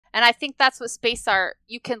And I think that's what space art,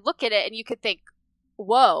 you can look at it and you could think,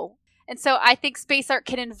 whoa. And so I think space art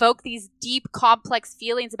can invoke these deep, complex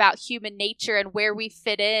feelings about human nature and where we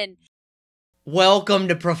fit in. Welcome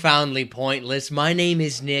to Profoundly Pointless. My name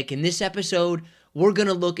is Nick. In this episode, we're going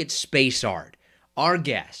to look at space art. Our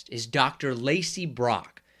guest is Dr. Laci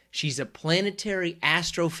Brock. She's a planetary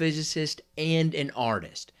astrophysicist and an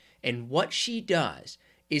artist. And what she does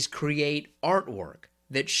is create artwork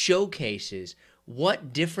that showcases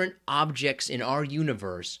what different objects in our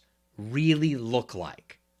universe really look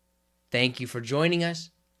like. Thank you for joining us.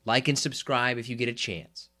 Like and subscribe if you get a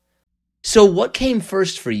chance. So what came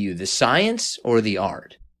first for you, the science or the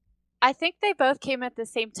art? I think they both came at the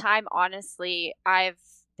same time, honestly. I've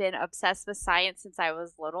been obsessed with science since I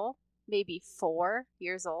was little, maybe 4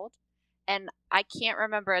 years old. And I can't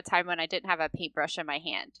remember a time when I didn't have a paintbrush in my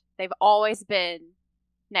hand. They've always been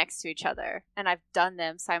next to each other, and I've done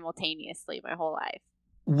them simultaneously my whole life.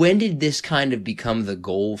 When did this kind of become the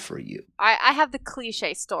goal for you? I have the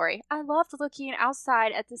cliche story. I loved looking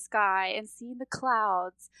outside at the sky and seeing the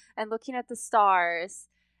clouds and looking at the stars.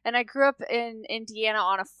 And I grew up in Indiana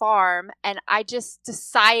on a farm, and I just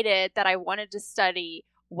decided that I wanted to study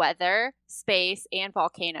weather, space, and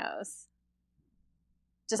volcanoes.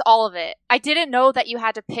 Just all of it. I didn't know that you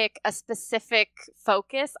had to pick a specific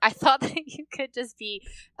focus. I thought that you could just be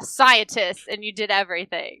a scientist and you did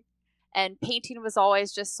everything. And painting was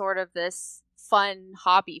always just sort of this fun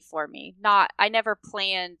hobby for me. I never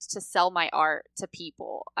planned to sell my art to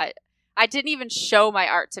people. I didn't even show my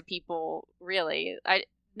art to people, really.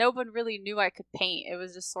 No one really knew I could paint. It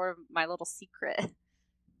was just sort of my little secret.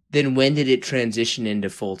 Then when did it transition into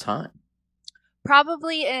full time?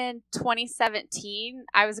 Probably in 2017.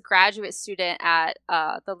 I was a graduate student at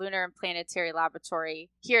the Lunar and Planetary Laboratory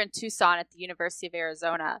here in Tucson at the University of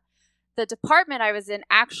Arizona. The department I was in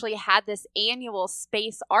actually had this annual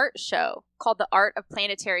space art show called the Art of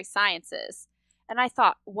Planetary Sciences. And I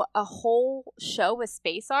thought, what, a whole show with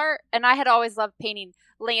space art? And I had always loved painting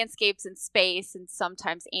landscapes in space and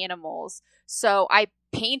sometimes animals. So I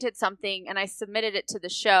painted something and I submitted it to the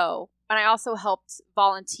show. And I also helped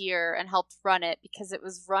volunteer and helped run it because it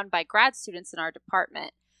was run by grad students in our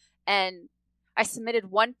department. And I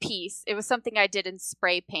submitted one piece. It was something I did in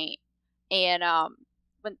spray paint. And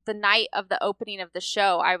when the night of the opening of the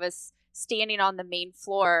show, I was standing on the main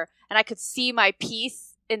floor and I could see my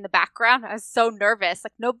piece in the background. I was so nervous.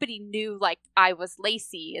 Like, nobody knew like I was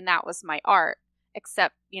Laci and that was my art,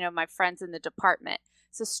 except, my friends in the department.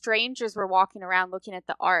 So strangers were walking around looking at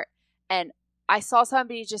the art, and I saw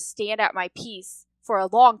somebody just stand at my piece for a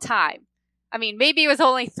long time. I mean, maybe it was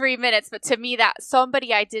only 3 minutes, but to me, that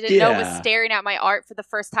somebody I didn't know was staring at my art for the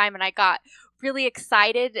first time, and I got really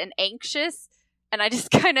excited and anxious, and I just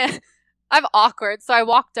I'm awkward, so I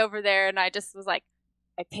walked over there, and I just was like,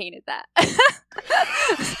 I painted that. I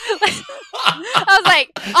was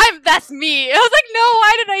like, that's me. I was like, no,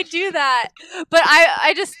 why did I do that? But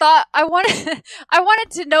I just thought I wanted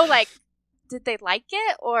to know, like, did they like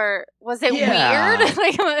it or was it weird?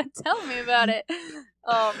 Like, tell me about it.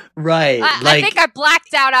 Right. I think I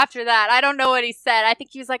blacked out after that. I don't know what he said. I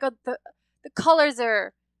think he was like, oh, the colors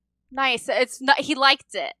are nice. It's not, he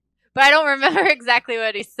liked it, but I don't remember exactly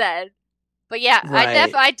what he said. But yeah,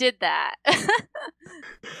 right. I did that.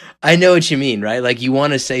 I know what you mean, right? Like, you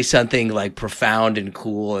want to say something like profound and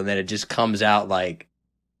cool, and then it just comes out like,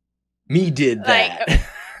 me did that. Like,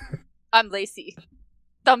 I'm Laci.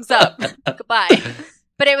 Thumbs up. Goodbye.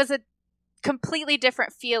 But it was a completely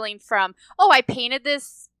different feeling from, I painted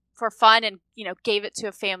this for fun and, gave it to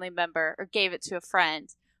a family member or gave it to a friend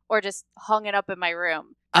or just hung it up in my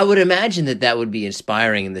room. I would imagine that would be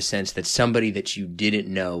inspiring in the sense that somebody that you didn't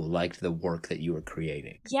know liked the work that you were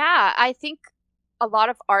creating. Yeah, I think a lot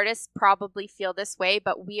of artists probably feel this way,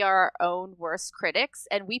 but we are our own worst critics,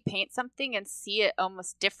 and we paint something and see it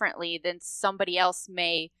almost differently than somebody else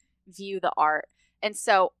may view the art. And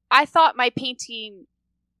so I thought my painting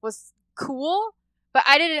was cool, but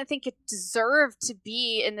I didn't think it deserved to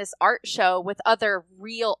be in this art show with other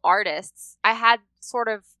real artists. I had sort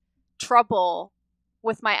of trouble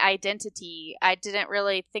with my identity. I didn't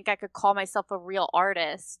really think I could call myself a real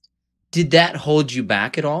artist. Did that hold you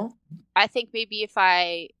back at all? I think maybe if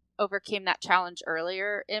I overcame that challenge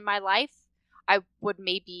earlier in my life, I would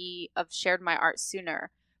maybe have shared my art sooner.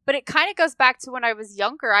 But it kind of goes back to when I was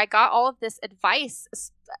younger. I got all of this advice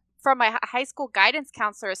from my high school guidance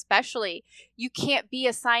counselor, especially. You can't be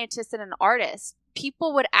a scientist and an artist.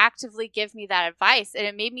 People would actively give me that advice, and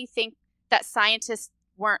it made me think that scientists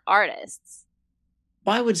weren't artists.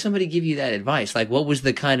 why would somebody give you that advice? Like, what was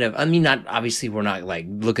the kind of, I mean, not, obviously we're not like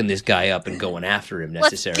looking this guy up and going after him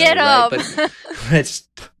necessarily. Let's get right? him.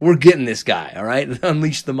 But we're getting this guy, all right?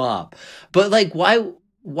 Unleash the mob. But like, why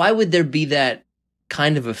would there be that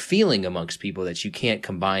kind of a feeling amongst people that you can't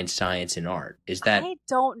combine science and art? Is that? I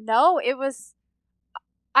don't know.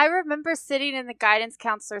 I remember sitting in the guidance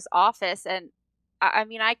counselor's office, and I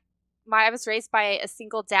mean, I was raised by a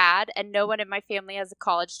single dad, and no one in my family has a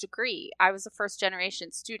college degree. I was a first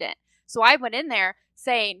generation student. So I went in there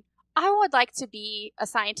saying, I would like to be a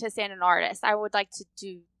scientist and an artist. I would like to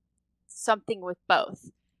do something with both.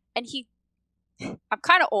 And I'm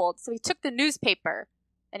kind of old, so he took the newspaper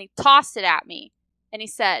and he tossed it at me. And he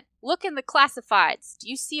said, look in the classifieds. Do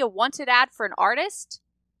you see a wanted ad for an artist?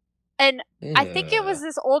 And I think it was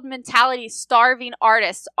this old mentality, starving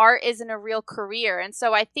artists. Art isn't a real career. And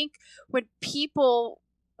so I think when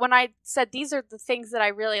I said these are the things that I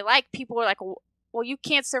really like, people were like, well, you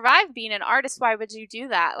can't survive being an artist. Why would you do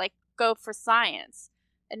that? Like, go for science.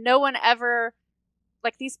 And no one ever,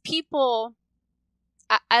 like, these people,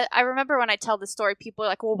 I remember when I tell the story, people are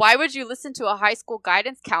like, well, why would you listen to a high school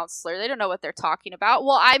guidance counselor? They don't know what they're talking about.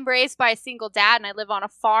 Well, I'm raised by a single dad and I live on a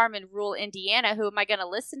farm in rural Indiana. Who am I going to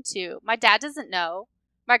listen to? My dad doesn't know.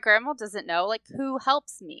 My grandma doesn't know. Like, who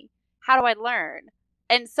helps me? How do I learn?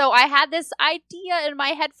 And so I had this idea in my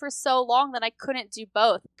head for so long that I couldn't do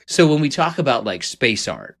both. So when we talk about like space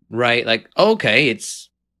art, right? Like, okay, it's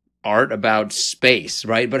art about space,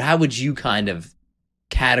 right? But how would you kind of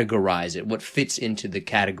categorize it? What fits into the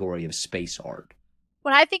category of space art?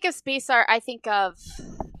 When I think of space art, I think of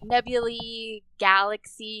nebulae,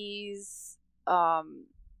 galaxies,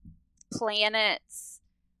 planets.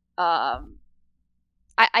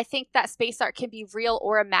 I think that space art can be real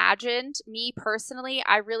or imagined. Me personally,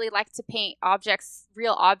 I really like to paint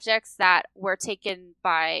real objects that were taken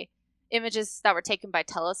by images that were taken by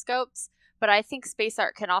telescopes. But I think space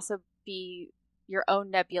art can also be your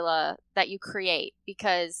own nebula that you create,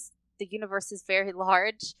 because the universe is very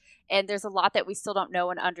large and there's a lot that we still don't know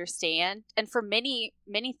and understand. And for many,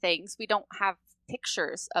 many things, we don't have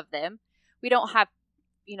pictures of them. We don't have,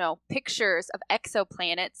 pictures of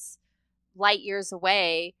exoplanets light years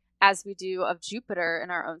away as we do of Jupiter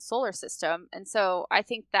in our own solar system. And so I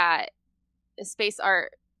think that space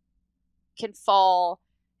art can fall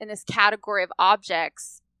in this category of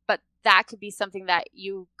objects, but that could be something that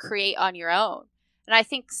you create on your own. And I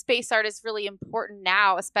think space art is really important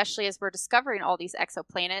now, especially as we're discovering all these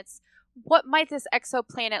exoplanets. What might this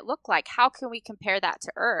exoplanet look like? How can we compare that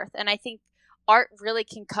to Earth? And I think art really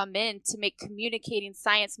can come in to make communicating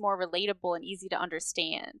science more relatable and easy to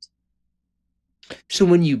understand. So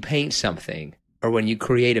when you paint something or when you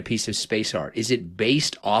create a piece of space art, is it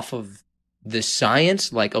based off of the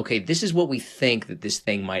science? Like, okay, this is what we think that this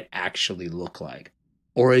thing might actually look like.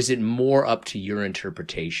 Or is it more up to your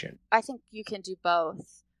interpretation? I think you can do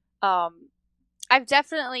both. I've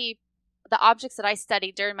definitely, the objects that I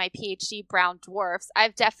studied during my PhD, brown dwarfs,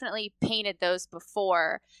 I've definitely painted those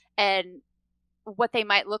before. And what they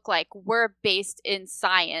might look like were based in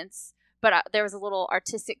science. But there was a little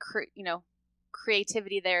artistic,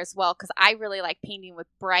 creativity there as well, because I really like painting with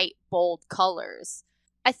bright, bold colors.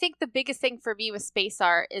 I think the biggest thing for me with space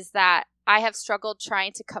art is that I have struggled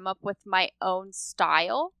trying to come up with my own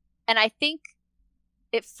style. And I think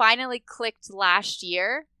it finally clicked last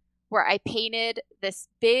year where I painted this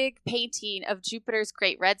big painting of Jupiter's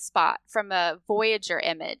Great Red Spot from a Voyager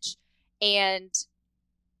image. And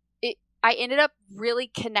I ended up really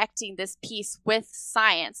connecting this piece with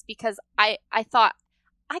science, because I thought,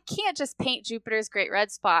 I can't just paint Jupiter's Great Red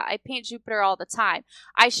Spot. I paint Jupiter all the time.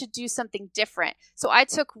 I should do something different. So I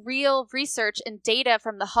took real research and data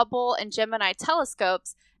from the Hubble and Gemini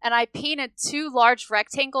telescopes, and I painted two large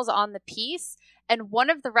rectangles on the piece. And one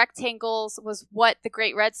of the rectangles was what the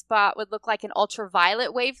Great Red Spot would look like in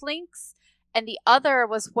ultraviolet wavelengths, and the other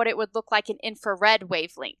was what it would look like in infrared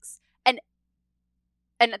wavelengths.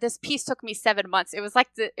 And this piece took me 7 months. It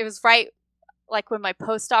was right like when my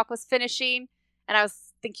postdoc was finishing. And I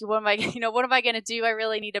was thinking, what am I going to do? I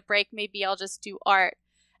really need a break. Maybe I'll just do art.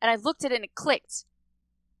 And I looked at it and it clicked.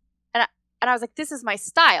 And I was like, this is my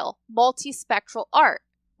style, multispectral art,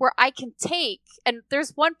 where I can take, and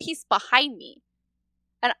there's one piece behind me.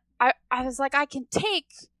 And I was like, I can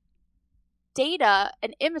take data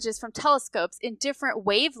and images from telescopes in different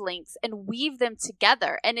wavelengths and weave them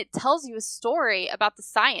together. And it tells you a story about the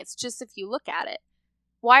science just if you look at it.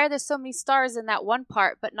 Why are there so many stars in that one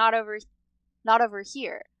part, but not over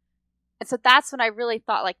here? And so that's when I really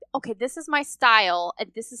thought, like, okay, this is my style,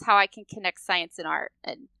 and this is how I can connect science and art,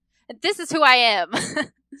 and this is who I am.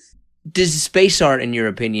 does space art, in your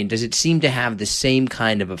opinion, does it seem to have the same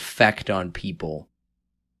kind of effect on people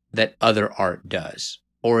that other art does?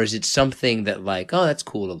 Or is it something that like, oh, that's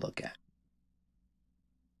cool to look at?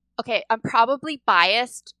 Okay, I'm probably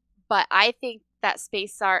biased, but I think that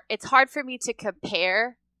space art, it's hard for me to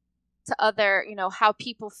compare to other, how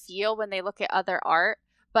people feel when they look at other art.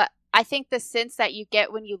 But I think the sense that you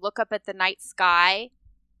get when you look up at the night sky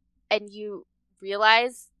and you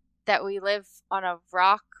realize that we live on a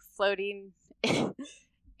rock floating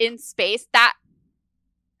in space, that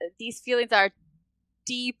these feelings are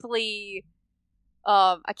deeply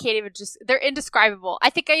I can't even they're indescribable. I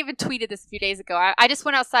think I even tweeted this a few days ago. I just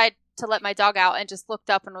went outside to let my dog out and just looked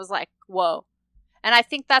up and was like, whoa. And I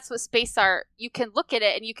think that's what space art, you can look at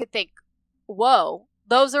it and you could think, whoa,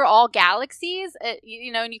 those are all galaxies, and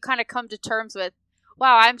you kind of come to terms with,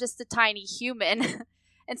 wow, I'm just a tiny human.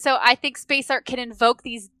 And so I think space art can invoke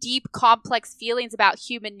these deep, complex feelings about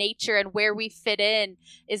human nature and where we fit in.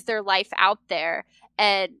 Is there life out there?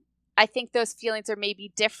 And I think those feelings are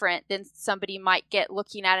maybe different than somebody might get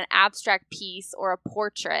looking at an abstract piece or a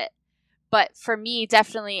portrait. But for me,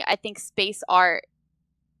 definitely, I think space art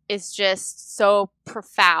is just so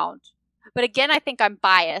profound. But again, I think I'm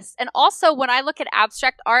biased. And also, when I look at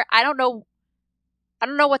abstract art, I don't know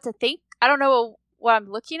what to think. I don't know what I'm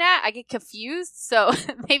looking at. I get confused. So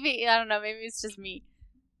maybe, I don't know, maybe it's just me.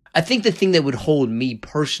 I think the thing that would hold me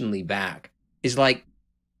personally back is like,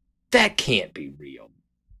 that can't be real.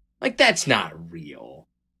 Like, that's not real.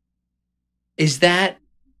 Is that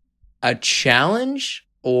a challenge?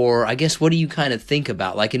 Or I guess, what do you kind of think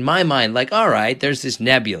about? Like, in my mind, like, all right, there's this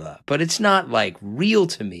nebula, but it's not like real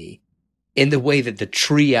to me in the way that the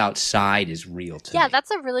tree outside is real to me. Yeah,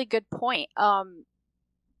 that's a really good point.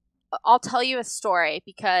 I'll tell you a story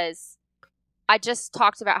because I just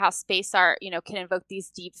talked about how space art, can invoke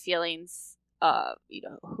these deep feelings of,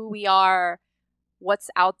 who we are,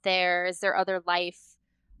 what's out there, is there other life?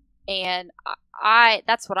 And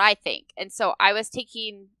that's what I think. And so I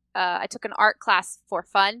took an art class for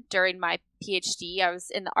fun during my PhD. I was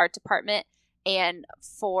in the art department, and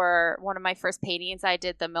for one of my first paintings, I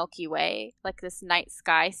did the Milky Way, like this night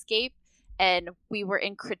skyscape. And we were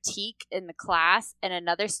in critique in the class, and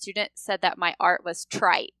another student said that my art was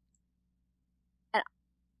trite. And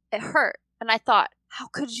it hurt. And I thought, how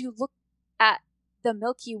could you look at the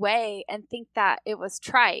Milky Way and think that it was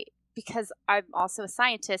trite? Because I'm also a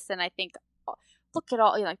scientist, and I think, look at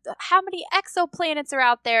all, how many exoplanets are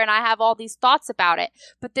out there, and I have all these thoughts about it.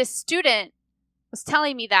 But this student was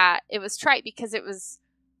telling me that it was trite because it was,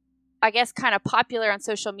 I guess, kind of popular on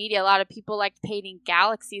social media. A lot of people liked painting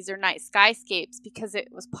galaxies or night skyscapes because it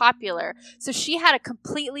was popular. So she had a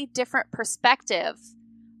completely different perspective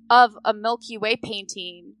of a Milky Way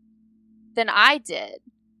painting than I did.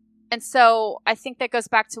 And so I think that goes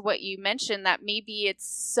back to what you mentioned, that maybe it's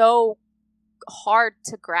so hard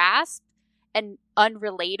to grasp and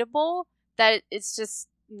unrelatable that it's just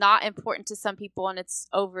not important to some people and it's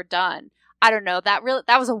overdone. I don't know. That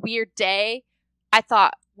was a weird day. I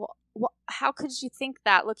thought, well, how could you think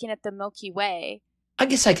that looking at the Milky Way? I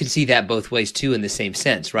guess I could see that both ways too, in the same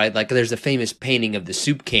sense, right? Like, there's a famous painting of the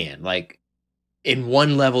soup can. Like, in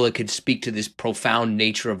one level, it could speak to this profound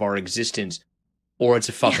nature of our existence, or it's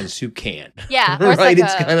a fucking soup can. Yeah. Or right?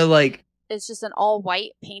 It's kind of like, it's just an all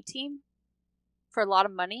white painting for a lot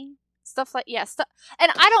of money. Stuff like, yeah.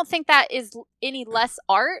 And I don't think that is any less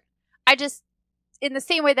art. I just, in the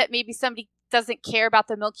same way that maybe somebody doesn't care about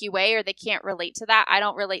the Milky Way or they can't relate to that, I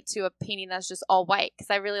don't relate to a painting that's just all white because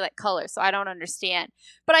I really like color. So I don't understand.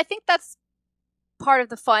 But I think that's part of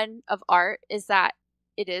the fun of art, is that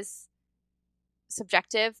it is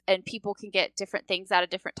subjective and people can get different things out of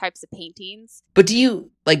different types of paintings. But do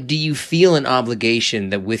you feel an obligation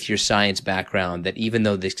that, with your science background, that even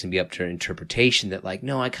though this can be up to interpretation, that like,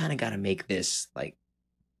 no, I kind of got to make this like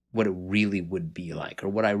what it really would be like, or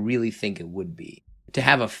what I really think it would be, to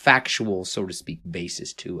have a factual, so to speak,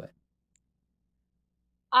 basis to it?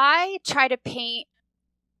 I try to paint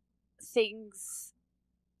things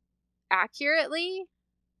accurately,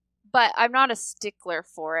 but I'm not a stickler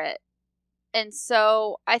for it. And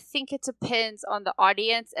so I think it depends on the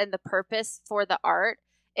audience and the purpose for the art.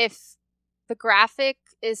 If the graphic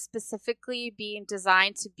is specifically being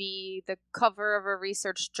designed to be the cover of a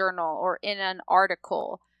research journal or in an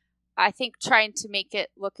article, I think trying to make it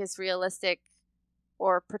look as realistic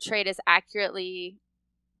or portrayed as accurately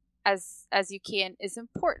as you can is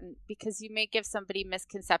important, because you may give somebody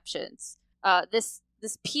misconceptions. This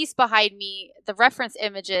piece behind me, the reference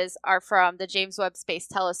images are from the James Webb Space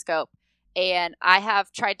Telescope. And I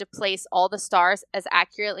have tried to place all the stars as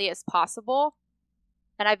accurately as possible.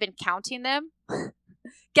 And I've been counting them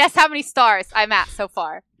Guess how many stars I'm at so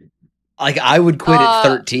far. Like, I would quit at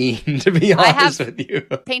 13, to be honest with you.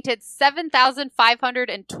 Painted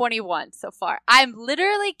 7,521 so far. I'm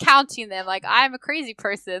literally counting them like I'm a crazy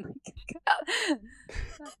person.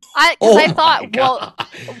 I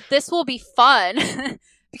thought, this will be fun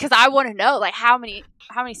because I want to know like how many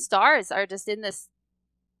stars are just in this,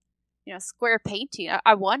 square painting.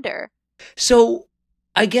 I wonder. So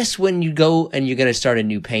I guess when you go and you're going to start a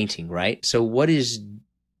new painting, right? So what is,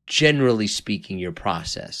 generally speaking, your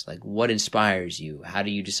process? Like, what inspires you? How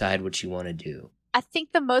do you decide what you want to do? I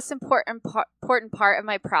think the most important part of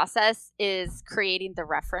my process is creating the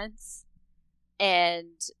reference.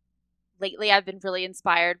 And lately I've been really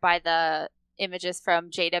inspired by the images from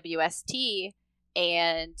JWST,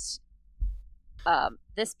 and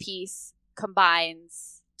this piece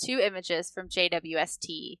combines two images from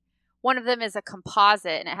JWST. One of them is a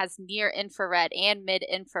composite, and it has near-infrared and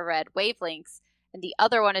mid-infrared wavelengths. And the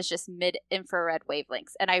other one is just mid-infrared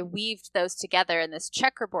wavelengths. And I weaved those together in this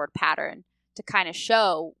checkerboard pattern to kind of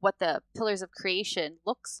show what the pillars of creation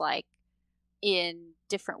looks like in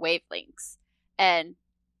different wavelengths. And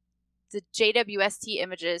the JWST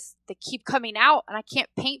images, they keep coming out, and I can't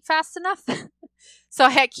paint fast enough. So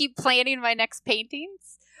I keep planning my next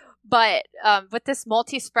paintings. But with this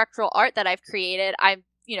multispectral art that I've created, I'm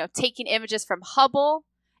taking images from Hubble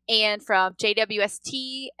and from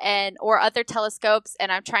JWST or other telescopes,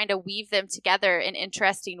 and I'm trying to weave them together in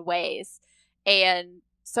interesting ways. And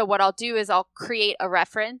so what I'll do is I'll create a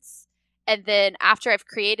reference, and then after I've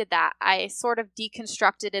created that, I sort of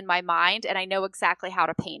deconstruct it in my mind, and I know exactly how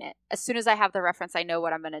to paint it. As soon as I have the reference, I know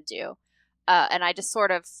what I'm going to do. And I just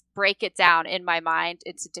sort of break it down in my mind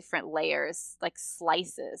into different layers, like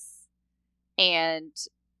slices. And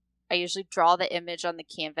I usually draw the image on the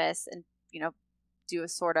canvas and, do a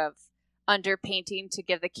sort of underpainting to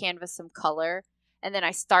give the canvas some color. And then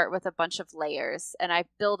I start with a bunch of layers, and I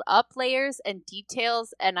build up layers and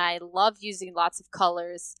details. And I love using lots of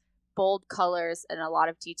colors, bold colors, and a lot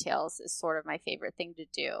of details is sort of my favorite thing to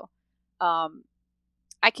do.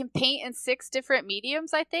 I can paint in 6 different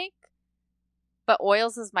mediums, I think, but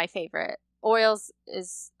oils is my favorite. Oils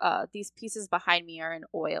is, these pieces behind me are in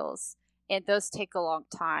oils, and those take a long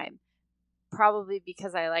time. Probably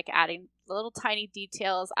because I like adding little tiny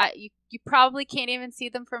details. You probably can't even see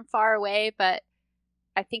them from far away, but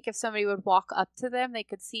I think if somebody would walk up to them, they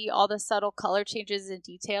could see all the subtle color changes and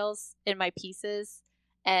details in my pieces.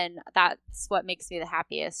 And that's what makes me the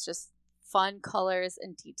happiest, just fun colors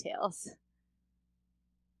and details.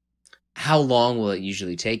 How long will it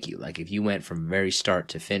usually take you? Like, if you went from very start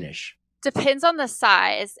to finish? Depends on the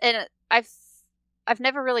size. And I've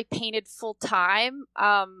never really painted full time.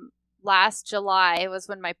 Last July was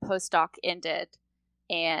when my postdoc ended,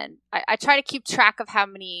 and I try to keep track of how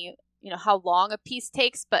many, how long a piece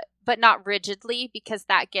takes, but not rigidly, because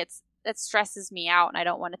that stresses me out and I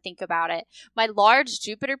don't want to think about it. My large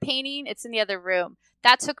Jupiter painting, it's in the other room.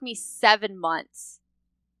 That took me 7 months.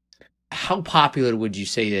 How popular would you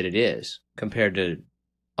say that it is compared to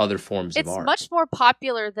other forms of art? It's much more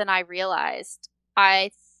popular than I realized. I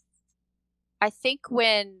think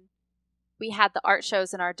when we had the art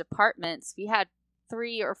shows in our departments, we had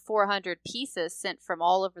 300 or 400 pieces sent from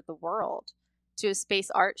all over the world to a space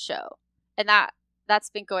art show. And that's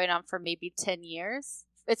been going on for maybe 10 years.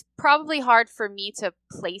 It's probably hard for me to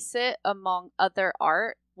place it among other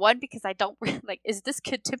art. One, because I don't really is this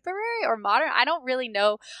contemporary or modern? I don't really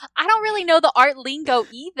know the art lingo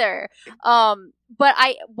either. But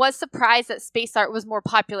I was surprised that space art was more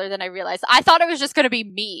popular than I realized. I thought it was just going to be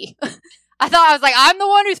me. I was like, I'm the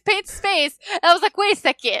one who paints space. And I was like, wait a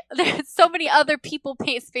second. There's so many other people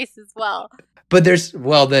paint space as well. But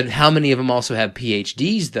then how many of them also have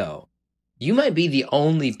PhDs, though? You might be the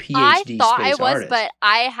only PhD I thought space I was, artist. but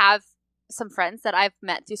I have some friends that I've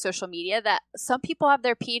met through social media that some people have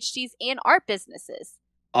their PhDs in art businesses.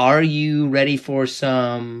 Are you ready for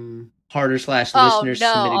some harder / listener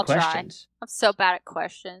submitted questions? I'm so bad at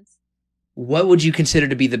questions. What would you consider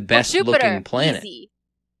to be the best looking planet? Easy.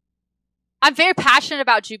 I'm very passionate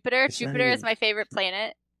about Jupiter. Jupiter is my favorite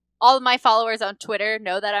planet. All of my followers on Twitter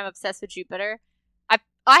know that I'm obsessed with Jupiter. I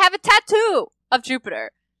have a tattoo of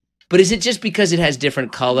Jupiter. But is it just because it has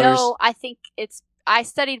different colors? No, I think I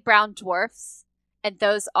studied brown dwarfs, and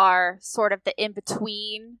those are sort of the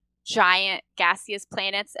in-between giant gaseous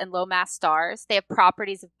planets and low-mass stars. They have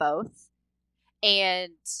properties of both,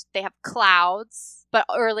 and they have clouds, but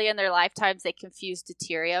early in their lifetimes they confuse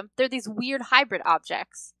deuterium. They're these weird hybrid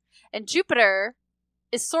objects. And Jupiter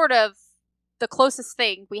is sort of the closest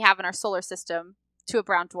thing we have in our solar system to a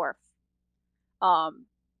brown dwarf.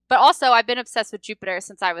 But also, I've been obsessed with Jupiter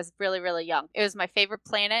since I was really, really young. It was my favorite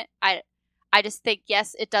planet. I just think,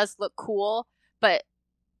 yes, it does look cool, but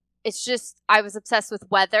it's just, I was obsessed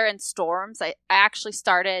with weather and storms. I actually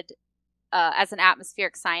started as an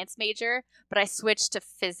atmospheric science major, but I switched to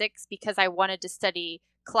physics because I wanted to study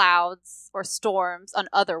clouds or storms on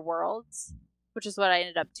other worlds, which is what I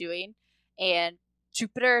ended up doing. And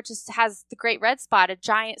Jupiter just has the great red spot, a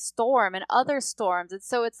giant storm, and other storms. And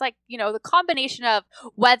so it's like, the combination of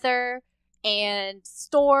weather and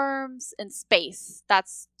storms and space.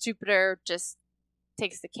 That's Jupiter just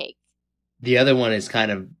takes the cake. The other one is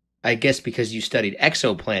kind of, I guess, because you studied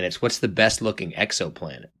exoplanets. What's the best looking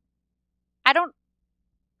exoplanet? I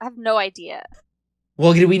have no idea.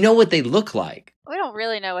 Well, do we know what they look like? We don't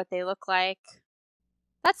really know what they look like.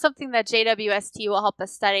 That's something that JWST will help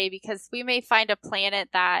us study, because we may find a planet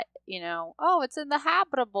that, it's in the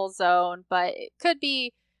habitable zone, but it could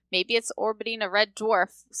be, maybe it's orbiting a red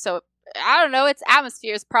dwarf. So I don't know, its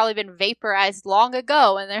atmosphere has probably been vaporized long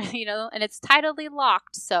ago, and and it's tidally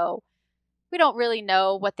locked. So we don't really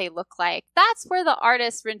know what they look like. That's where the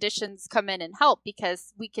artist renditions come in and help,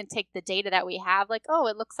 because we can take the data that we have, like, oh,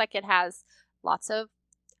 it looks like it has lots of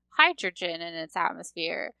hydrogen in its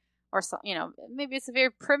atmosphere. Or so, maybe it's a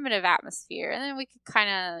very primitive atmosphere, and then we could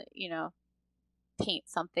kind of, paint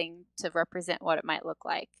something to represent what it might look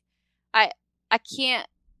like. I can't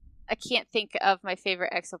think of my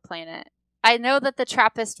favorite exoplanet. I know that the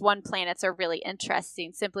TRAPPIST-1 planets are really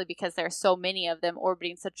interesting, simply because there are so many of them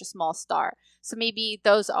orbiting such a small star. So maybe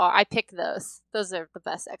I pick those. Those are the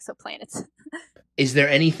best exoplanets. Is there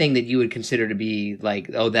anything that you would consider to be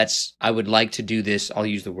like, oh, I would like to do this, I'll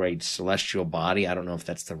use the word celestial body, I don't know if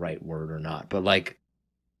that's the right word or not, but like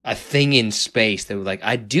a thing in space that would, like,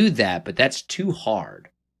 I'd do that, but that's too hard?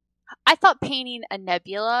 I thought painting a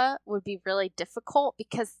nebula would be really difficult,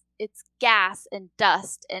 because it's gas and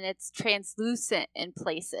dust, and it's translucent in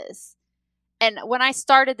places. And when I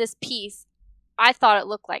started this piece, I thought it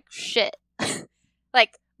looked like shit.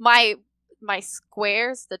 Like my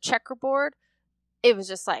squares, the checkerboard, it was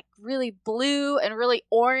just like really blue and really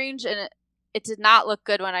orange, and it did not look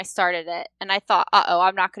good when I started it. And I thought,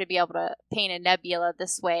 I'm not going to be able to paint a nebula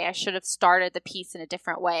this way. I should have started the piece in a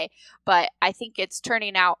different way. But I think it's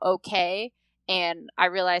turning out okay, and I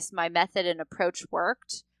realized my method and approach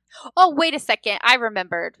worked. Oh, wait a second. I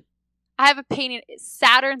remembered. I have a painting,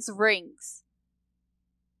 Saturn's rings.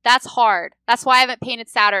 That's hard. That's why I haven't painted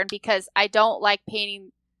Saturn, because I don't like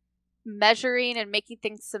measuring and making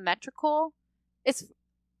things symmetrical. It's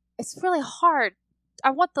really hard. I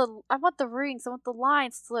want the rings. I want the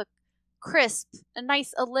lines to look crisp, a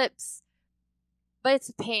nice ellipse. But it's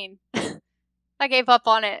a pain. I gave up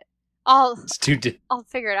on it. I'll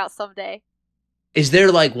figure it out someday. Is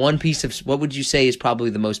there like one piece of, what would you say is probably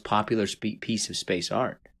the most popular piece of space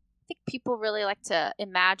art? I think people really like to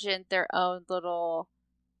imagine their own little,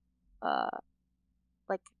 I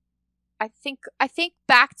think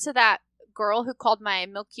back to that girl who called my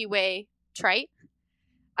Milky Way trite.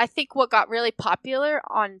 I think what got really popular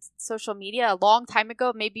on social media a long time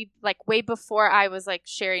ago, maybe like way before I was like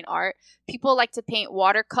sharing art, people like to paint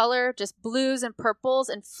watercolor, just blues and purples,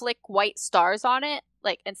 and flick white stars on it,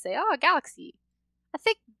 like, and say, oh, a galaxy.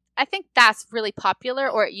 I think that's really popular,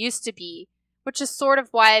 or it used to be, which is sort of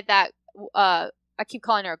why that I keep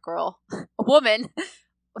calling her a girl, a woman,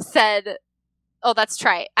 said, oh, that's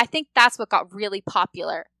trite. I think that's what got really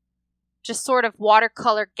popular. Just sort of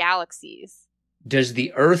watercolor galaxies. Does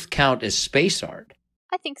the Earth count as space art?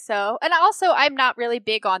 I think so. And also, I'm not really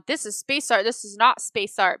big on, this is space art, this is not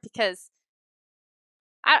space art, because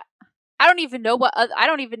I don't even know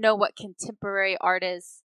what contemporary art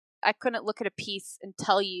is. I couldn't look at a piece and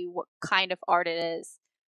tell you what kind of art it is.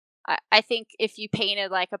 I think if you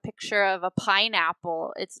painted like a picture of a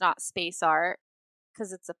pineapple, it's not space art,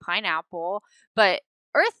 because it's a pineapple, but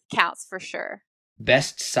Earth counts for sure.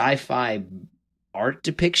 Best sci-fi art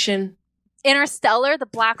depiction? Interstellar, the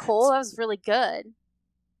black hole, that was really good.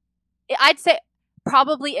 I'd say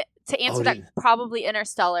probably, to answer that, probably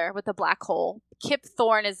Interstellar with the black hole. Kip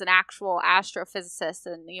Thorne is an actual astrophysicist,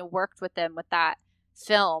 and worked with them with that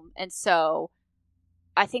film, and so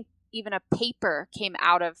I think even a paper came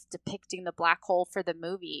out of depicting the black hole for the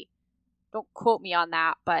movie. Don't quote me on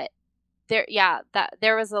that, but there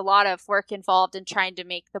was a lot of work involved in trying to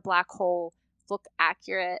make the black hole look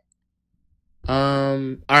accurate.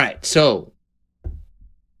 All right, so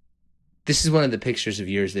this is one of the pictures of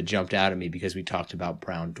yours that jumped out at me because we talked about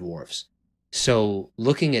brown dwarfs. So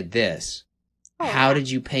looking at this, how did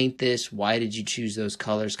you paint this? Why did you choose those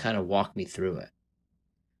colors? Kind of walk me through it.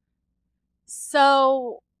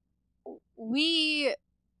 So we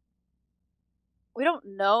we don't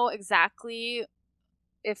know exactly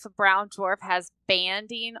if a brown dwarf has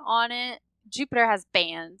banding on it. Jupiter has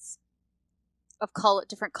bands of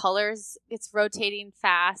different colors. It's rotating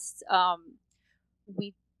fast.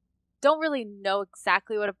 We don't really know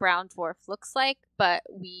exactly what a brown dwarf looks like, but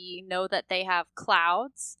we know that they have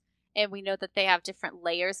clouds, and we know that they have different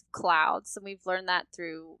layers of clouds. And we've learned that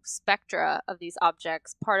through spectra of these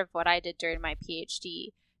objects, part of what I did during my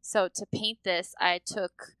PhD. So to paint this, I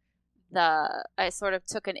sort of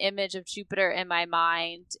took an image of Jupiter in my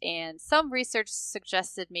mind, and some research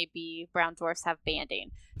suggested maybe brown dwarfs have banding.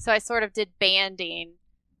 So I sort of did banding,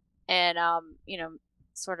 and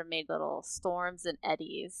sort of made little storms and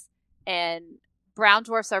eddies. And brown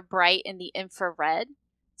dwarfs are bright in the infrared,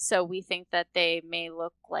 so we think that they may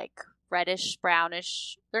look like reddish,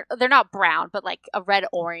 brownish. They're not brown, but like a red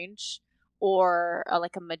orange, or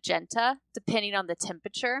like a magenta, depending on the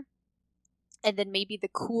temperature. And then maybe the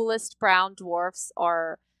coolest brown dwarfs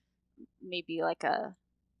are maybe like a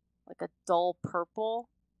dull purple.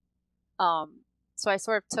 So I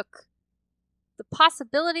sort of took the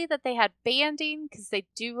possibility that they had banding, because they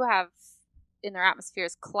do have in their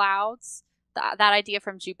atmospheres clouds, that idea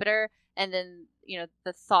from Jupiter, and then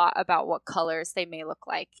the thought about what colors they may look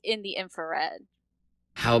like in the infrared.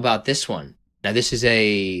 How about this one? Now, this is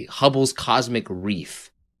a Hubble's cosmic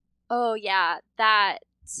reef. Oh yeah, that.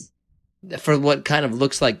 For what kind of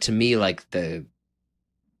looks like to me like the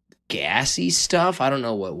gassy stuff. I don't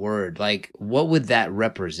know what word. Like, what would that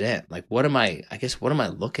represent? Like, what am I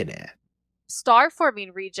looking at? Star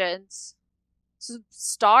forming regions. So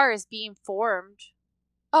stars being formed.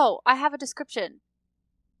 Oh, I have a description.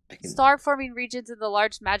 Star forming regions in the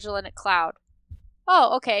Large Magellanic Cloud.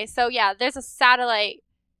 Oh, okay. So yeah, there's a satellite,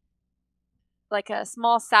 like a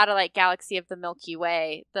small satellite galaxy of the Milky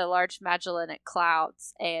Way, the Large Magellanic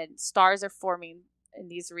Clouds, and stars are forming in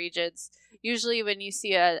these regions. Usually when you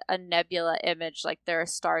see a nebula image, like there are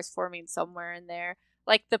stars forming somewhere in there,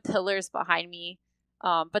 like the pillars behind me.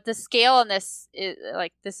 But the scale on this is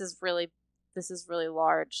like, this is really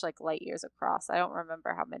large, like light years across. I don't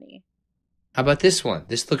remember how many. How about this one?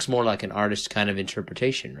 This looks more like an artist kind of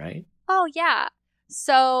interpretation, right? Oh yeah.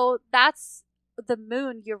 So that's the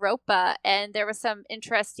moon Europa, and there was some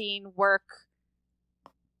interesting work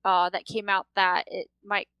that came out that it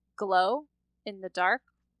might glow in the dark.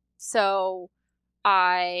 So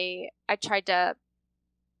I tried to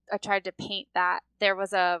paint that. There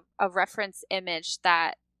was a reference image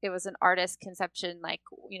that it was an artist's conception, like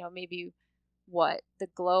maybe what the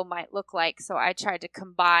glow might look like. So I tried to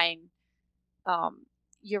combine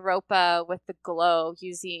Europa with the glow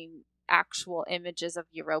using actual images of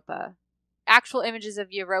Europa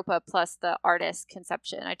plus the artist's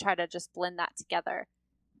conception. I try to just blend that together.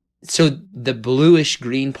 So the bluish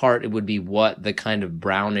green part, it would be what? The kind of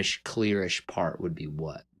brownish clearish part would be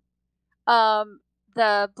what?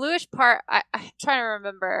 The bluish part, I'm trying to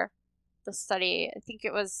remember the study. I think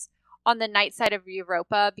it was on the night side of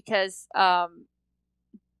Europa, because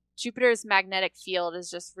Jupiter's magnetic field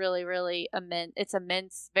is just really, really immense. It's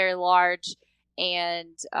immense, very large,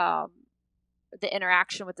 and the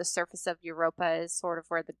interaction with the surface of Europa is sort of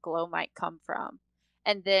where the glow might come from.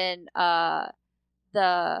 And then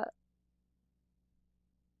the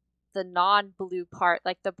non-blue part,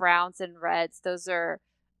 like the browns and reds, those are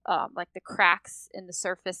like the cracks in the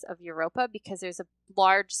surface of Europa, because there's a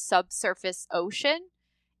large subsurface ocean.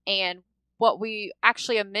 And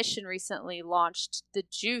a mission recently launched, the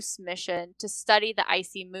JUICE mission, to study the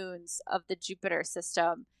icy moons of the Jupiter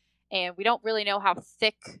system. And we don't really know how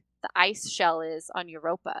thick the ice shell is on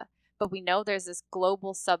Europa, but we know there's this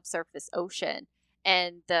global subsurface ocean,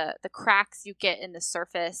 and the cracks you get in the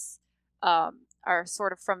surface are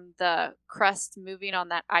sort of from the crust moving on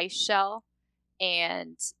that ice shell,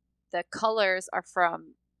 and the colors are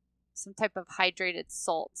from some type of hydrated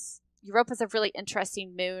salts. Europa's a really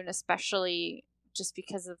interesting moon, especially just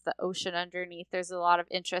because of the ocean underneath. There's a lot of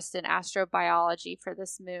interest in astrobiology for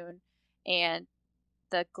this moon, and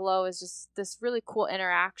the glow is just this really cool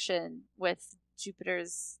interaction with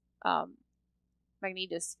Jupiter's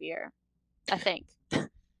magnetosphere, I think.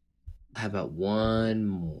 How about one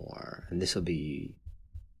more? And this will be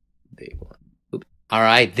a big one. Oops. All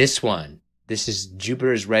right, this one. This is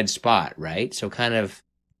Jupiter's red spot, right? So kind of...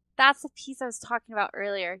 That's the piece I was talking about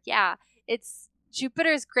earlier. Yeah, it's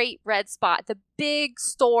Jupiter's great red spot, the big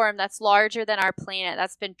storm that's larger than our planet,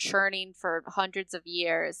 that's been churning for hundreds of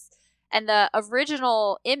years. And the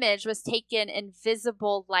original image was taken in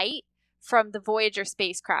visible light from the Voyager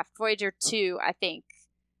spacecraft, Voyager 2, I think.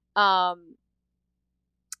 Now,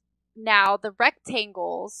 the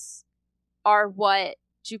rectangles are what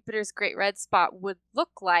Jupiter's great red spot would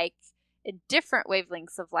look like in different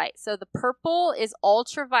wavelengths of light. So the purple is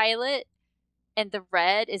ultraviolet and the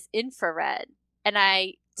red is infrared. And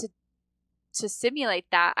to simulate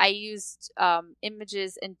that, I used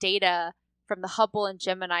images and data from the Hubble and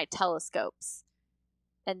Gemini telescopes.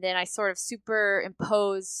 And then I sort of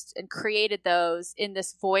superimposed and created those in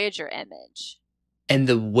this Voyager image. And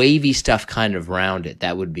the wavy stuff kind of around it,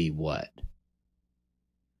 that would be what?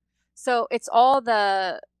 So it's all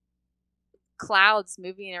the clouds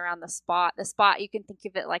moving around the spot. The spot, you can think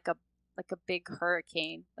of it like a big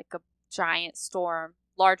hurricane, like a giant storm,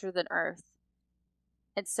 larger than Earth.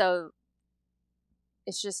 And so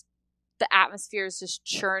it's just the atmosphere is just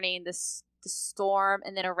churning the storm,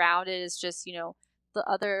 and then around it is just, you know, the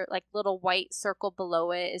other like little white circle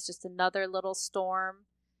below it is just another little storm,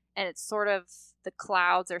 and it's sort of the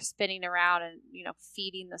clouds are spinning around and, you know,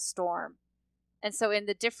 feeding the storm. And so in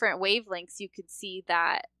the different wavelengths, you can see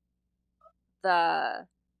that the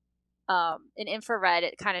in infrared,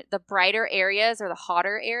 it kind of the brighter areas are the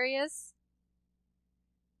hotter areas,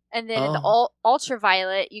 and then in the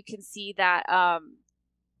ultraviolet, you can see that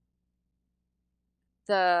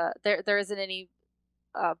there isn't any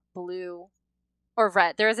blue or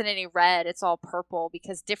red. There isn't any red. It's all purple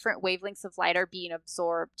because different wavelengths of light are being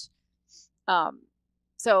absorbed.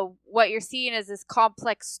 So what you're seeing is this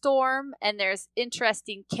complex storm, and there's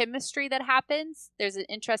interesting chemistry that happens. There's an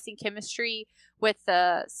interesting chemistry with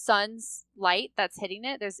the sun's light that's hitting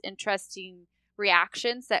it. There's interesting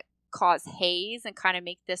reactions that cause haze and kind of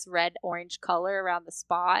make this red-orange color around the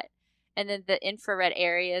spot. And then the infrared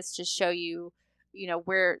areas just show you, you know,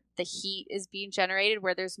 where the heat is being generated,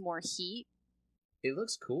 where there's more heat. It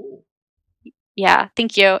looks cool. Yeah,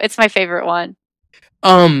 thank you. It's my favorite one.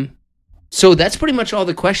 So that's pretty much all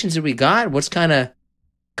the questions that we got. What's kind of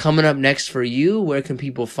coming up next for you? Where can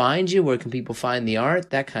people find you? Where can people find the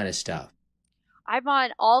art? That kind of stuff. I'm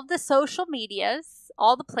on all of the social medias,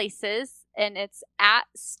 all the places, and it's at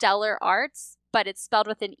Stellar Arts, but it's spelled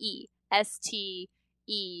with an E. Steller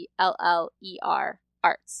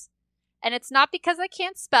Arts. And it's not because I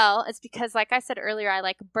can't spell. It's because, like I said earlier, I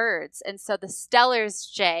like birds. And so the Stellar's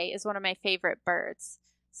J is one of my favorite birds.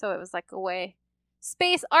 So it was like a way.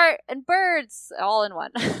 Space, art, and birds all in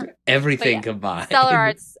one. Everything combined. Stellar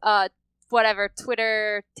Arts, whatever,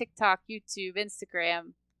 Twitter, TikTok, YouTube,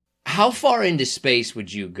 Instagram. How far into space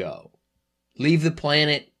would you go? Leave the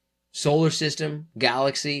planet, solar system,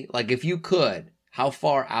 galaxy? Like, if you could, how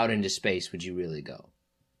far out into space would you really go?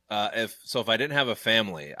 If I didn't have a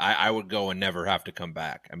family, I would go and never have to come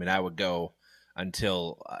back. I mean, I would go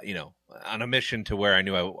until, on a mission to where I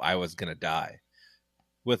knew I was going to die.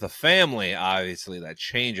 With a family, obviously, that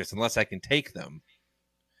changes unless I can take them.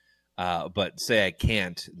 But say I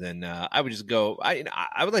can't, then I would just go.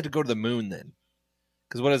 I would like to go to the moon then.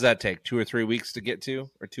 Because what does that take? 2 or 3 weeks to get to?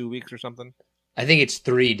 Or 2 weeks or something? I think it's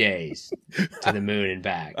 3 days to the moon and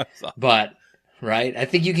back. But, right? I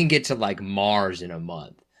think you can get to, like, Mars in a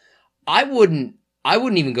month. I wouldn't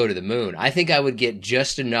even go to the moon. I think I would get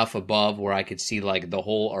just enough above where I could see, like, the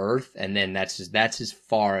whole Earth, and then that's as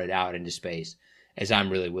far out into space as I'm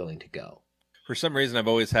really willing to go. For some reason, I've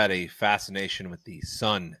always had a fascination with the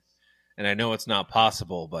sun, and I know it's not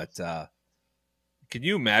possible, but can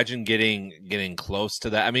you imagine getting close to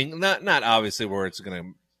that? I mean, not obviously where it's going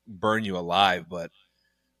to burn you alive, but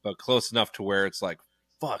close enough to where it's like,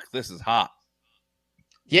 fuck, this is hot.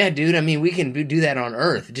 Yeah, dude. I mean, we can do that on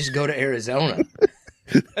Earth. Just go to Arizona.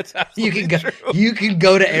 That's absolutely true. You can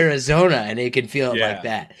go to Arizona and it can feel like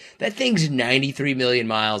that. That thing's 93 million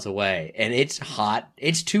miles away, and it's hot.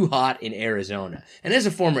 It's too hot in Arizona. And as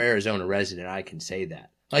a former Arizona resident, I can say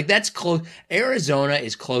that. Like, that's close. Arizona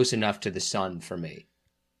is close enough to the sun for me.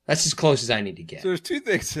 That's as close as I need to get. So there's two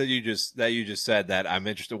things that you just said that I'm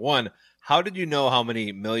interested. One, how did you know how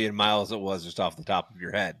many million miles it was just off the top of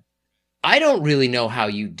your head? I don't really know how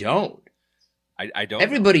you don't. I don't.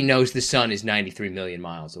 Everybody knows the sun is 93 million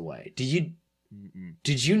miles away. Did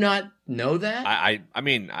you not know that? I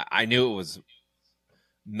mean, I knew it was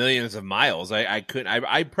millions of miles.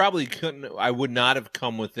 I probably couldn't. I would not have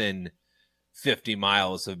come within 50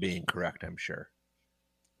 miles of being correct, I'm sure.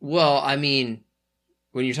 Well, I mean,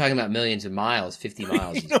 when you're talking about millions of miles, 50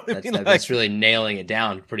 miles, that's like, really nailing it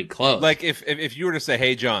down pretty close. Like if you were to say,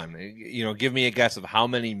 hey, John, give me a guess of how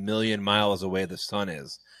many million miles away the sun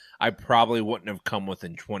is, I probably wouldn't have come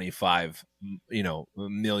within 25,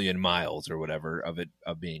 million miles or whatever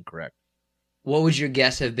of being correct. What would your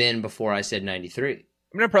guess have been before I said 93? I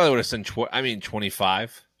mean, I probably would have said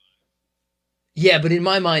 25. Yeah, but in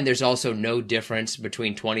my mind, there's also no difference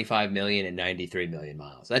between 25 million and 93 million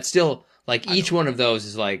miles. That's still, like, each one of those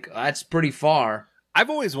is like, that's pretty far. I've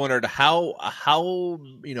always wondered how how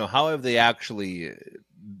have they actually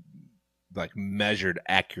like measured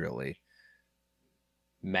accurately?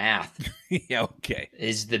 Math Yeah, okay.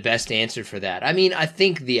 is the best answer for that. I mean, I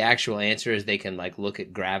think the actual answer is they can like look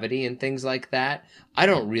at gravity and things like that. I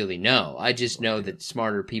don't really know. I just know that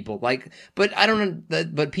smarter people but I don't.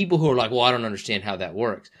 But people who are like, well, I don't understand how that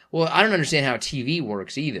works. Well, I don't understand how TV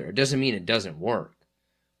works either. It doesn't mean it doesn't work.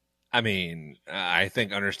 I mean, I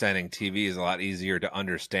think understanding TV is a lot easier to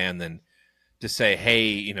understand than to say,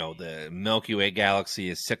 hey, the Milky Way galaxy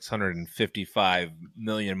is 655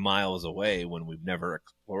 million miles away when we've never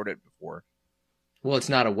explored it before. Well, it's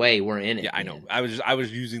not away. We're in it. Yeah, I know. I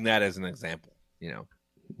was using that as an example.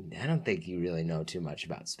 I don't think you really know too much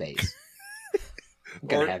about space. I'm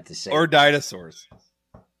gonna have to say. Or dinosaurs.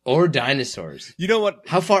 Or dinosaurs. You know what?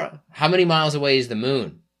 How many miles away is the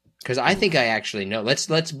moon? Because I think I actually know.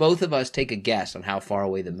 Let's both of us take a guess on how far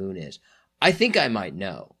away the moon is. I think I might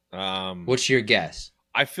know. What's your guess?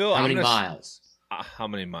 I feel how many miles? How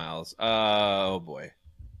many miles? Oh boy,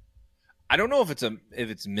 I don't know if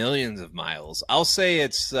it's millions of miles. I'll say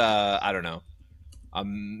it's I don't know.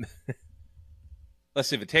 Let's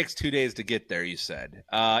see if it takes 2 days to get there. You said.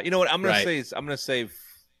 You know what? I'm gonna say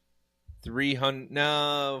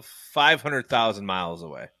 500,000 miles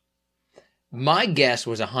away. My guess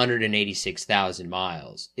was 186,000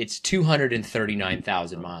 miles. It's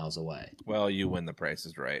 239,000 miles away. Well, you win. The Price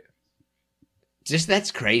is Right. Just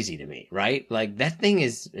that's crazy to me, right? Like that thing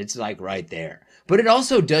it's like right there. But it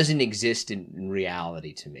also doesn't exist in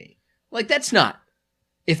reality to me. Like that's not.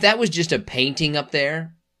 If that was just a painting up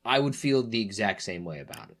there, I would feel the exact same way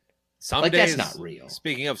about it. Some days, that's not real.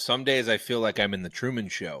 Speaking of, some days I feel like I'm in the Truman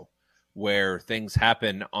Show, where things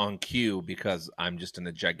happen on cue because I'm just in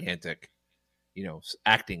a gigantic,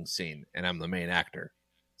 acting scene and I'm the main actor.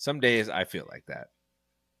 Some days I feel like that.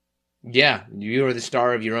 Yeah, you are the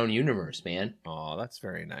star of your own universe, man. Oh, that's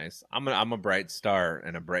very nice. I'm a bright star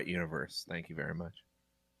in a bright universe. Thank you very much.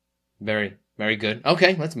 Very, very good.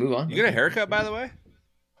 Okay, let's move on. You get a haircut, by the way?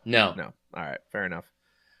 No. All right, fair enough.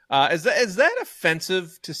 Is that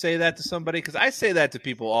offensive to say that to somebody? Because I say that to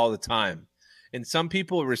people all the time, and some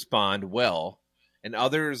people respond well, and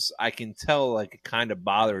others I can tell like it kind of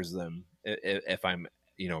bothers them if I'm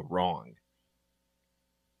wrong.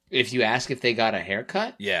 If you ask if they got a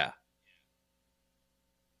haircut? Yeah.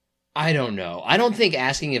 I don't know. I don't think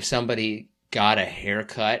asking if somebody got a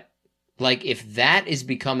haircut, like if that is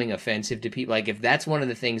becoming offensive to people, like if that's one of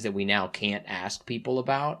the things that we now can't ask people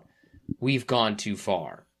about, we've gone too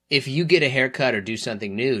far. If you get a haircut or do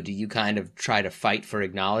something new, do you kind of try to fight for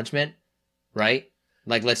acknowledgement? Right?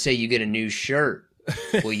 Like let's say you get a new shirt.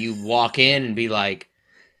 Will you walk in and be like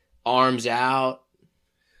arms out,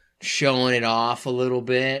 showing it off a little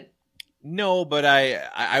bit? No, but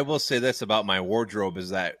I will say this about my wardrobe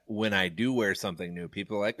is that when I do wear something new,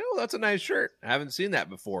 people are like, oh, that's a nice shirt. I haven't seen that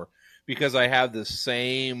before because I have the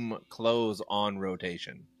same clothes on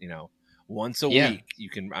rotation. Once a week,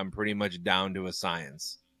 I'm pretty much down to a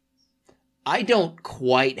science. I don't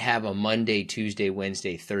quite have a Monday, Tuesday,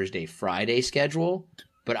 Wednesday, Thursday, Friday schedule,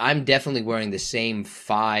 but I'm definitely wearing the same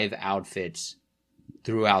 5 outfits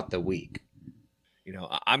throughout the week.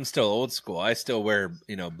 I'm still old school. I still wear,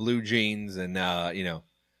 blue jeans and,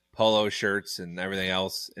 polo shirts and everything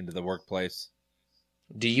else into the workplace.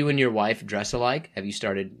 Do you and your wife dress alike? Have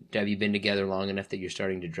you been together long enough that you're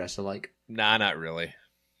starting to dress alike? Nah, not really.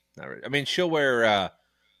 Not really. I mean, she'll wear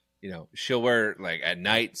like at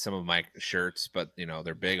night some of my shirts, but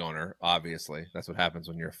they're big on her. Obviously, that's what happens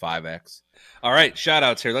when you're a 5X. All right, shout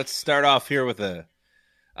outs here. Let's start off here with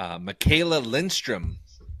Michaela Lindstrom,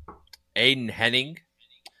 Aiden Henning,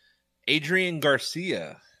 Adrian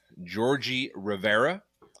Garcia, Georgie Rivera,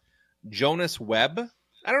 Jonas Webb.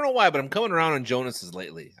 I don't know why, but I'm coming around on Jonas's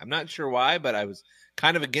lately. I'm not sure why, but I was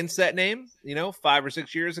kind of against that name, 5 or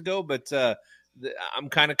 6 years ago, but I'm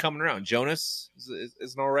kind of coming around. Jonas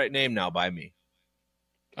is an all right name now by me.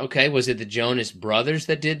 Okay, was it the Jonas Brothers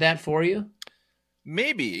that did that for you?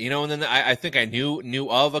 Maybe, and then I think I knew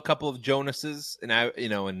of a couple of Jonases, and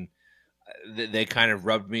and they kind of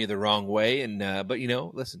rubbed me the wrong way. And but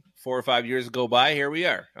listen, 4 or 5 years go by, here we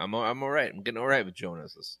are. I'm all right. I'm getting all right with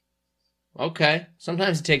Jonases. Okay,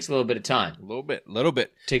 sometimes it takes a little bit of time. A little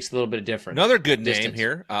bit. Takes a little bit of difference. Another good name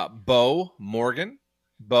here, Bo Morgan.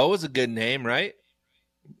 Bo is a good name, right?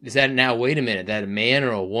 Is that now? Wait a minute. Is that a man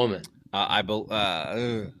or a woman? I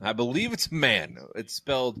believe it's a man. It's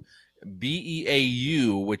spelled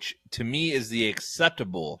Beau, which to me is the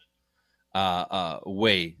acceptable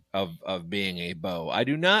way of being a beau. I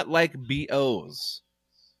do not like BOs,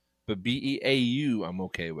 but Beau I'm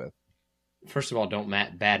okay with. First of all, don't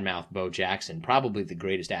badmouth Bo Jackson. Probably the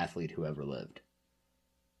greatest athlete who ever lived.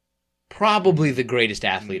 Probably the greatest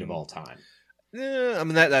athlete of all time. I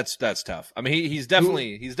mean that's tough. I mean he's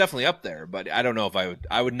definitely up there, but I don't know if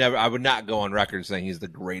I would not go on record saying he's the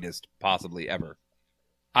greatest possibly ever.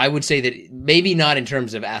 I would say that maybe not in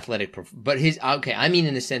terms of athletic, but I mean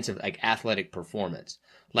in the sense of like athletic performance.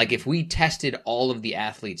 Like if we tested all of the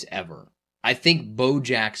athletes ever, I think Bo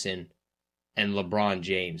Jackson and LeBron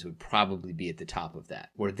James would probably be at the top of that,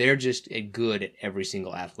 where they're just good at every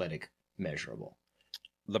single athletic measurable.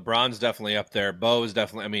 LeBron's definitely up there. Bo is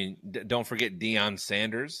definitely. I mean, don't forget Deion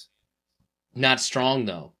Sanders. Not strong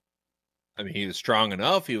though. I mean, he was strong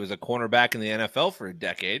enough. He was a cornerback in the NFL for a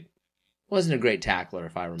decade. Wasn't a great tackler,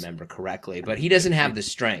 if I remember correctly, but he doesn't have the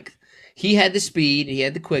strength. He had the speed, he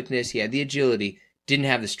had the quickness, he had the agility. Didn't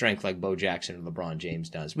have the strength like Bo Jackson and LeBron James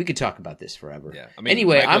does. We could talk about this forever. Yeah. I mean,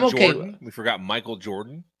 anyway, Michael I'm okay. Jordan. We forgot Michael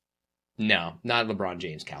Jordan. No, not LeBron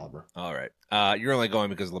James caliber. All right. You're only going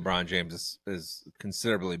because LeBron James is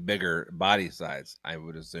considerably bigger body size, I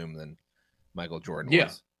would assume, than Michael Jordan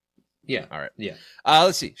was. Yeah. All right. Yeah.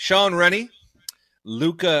 Let's see. Sean Rennie,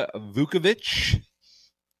 Luka Vukovic,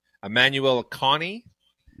 Emmanuel Connie.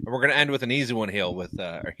 And we're going to end with an easy one here with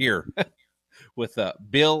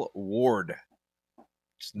Bill Ward.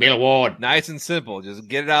 Bill Ward. Nice and simple. Just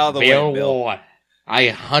get it out of the way, Bill Ward. I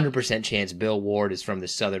 100% chance Bill Ward is from the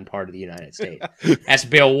southern part of the United States. That's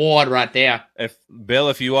Bill Ward right there.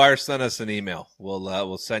 If you are, send us an email.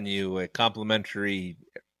 We'll send you a complimentary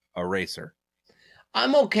eraser.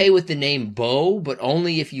 I'm okay with the name Bo, but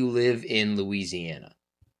only if you live in Louisiana.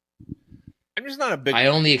 I'm just not a big. I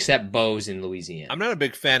only accept Bo's in Louisiana. I'm not a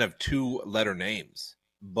big fan of 2-letter names.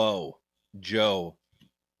 Bo, Joe,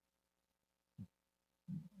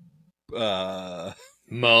 Mo.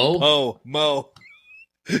 Mo.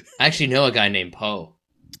 I actually know a guy named Poe.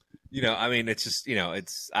 I mean, it's just,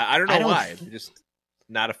 I don't know why. I'm just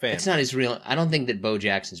not a fan. It's not his real. I don't think that Bo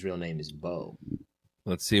Jackson's real name is Bo.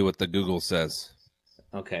 Let's see what the Google says.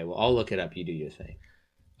 Okay, well, I'll look it up. You do your thing.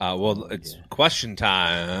 It's question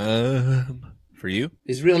time for you.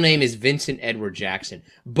 His real name is Vincent Edward Jackson.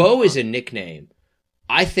 Bo is a nickname.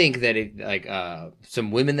 I think that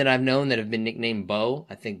some women that I've known that have been nicknamed Bo,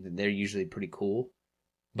 I think that they're usually pretty cool.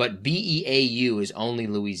 But Beau is only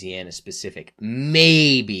Louisiana specific.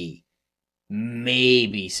 Maybe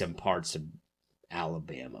some parts of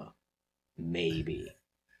Alabama. Maybe.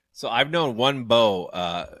 So I've known one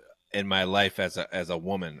Bo in my life as a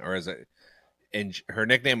woman, and her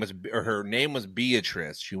name was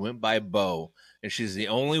Beatrice. She went by Bo, and she's the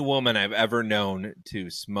only woman I've ever known to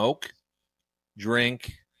smoke,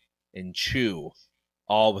 drink, and chew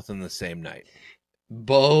all within the same night.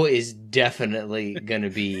 Bo is definitely going to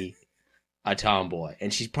be a tomboy,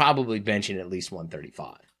 and she's probably benching at least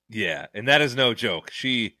 135. Yeah, and that is no joke.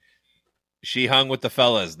 She hung with the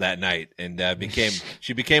fellas that night and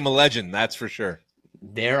became a legend, that's for sure.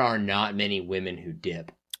 There are not many women who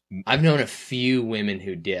dip. I've known a few women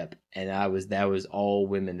who dip, and that was all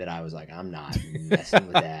women that I was like, I'm not messing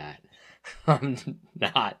with that. I'm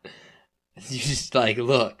not. You just like,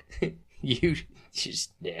 look, you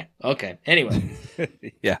just, yeah. Okay. Anyway.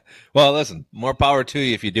 Yeah. Well, listen, more power to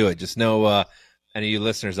you if you do it. Just know, any of you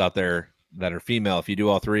listeners out there that are female, if you do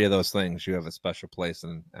all three of those things, you have a special place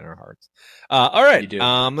in our hearts. All right.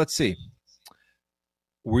 Let's see.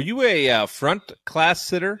 Were you a front class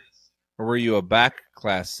sitter or were you a back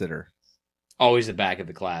class sitter? Always the back of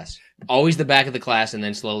the class. Always the back of the class, and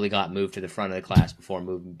then slowly got moved to the front of the class before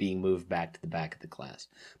being moved back to the back of the class.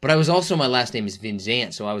 But I was also, my last name is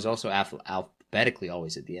Vinzant, so I was also alphabetically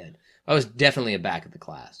always at the end. I was definitely a back of the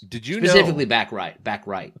class. Did you specifically back right?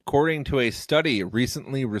 According to a study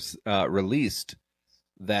recently released,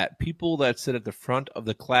 that people that sit at the front of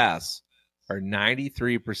the class are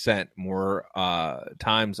 93% more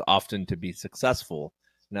times often to be successful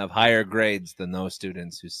and have higher grades than those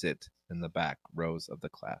students who sit in the back rows of the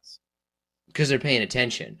class. Because they're paying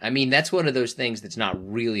attention. I mean, that's one of those things that's not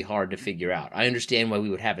really hard to figure out. I understand why we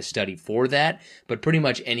would have a study for that, but pretty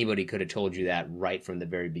much anybody could have told you that right from the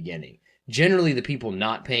very beginning. Generally, the people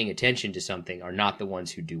not paying attention to something are not the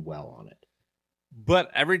ones who do well on it.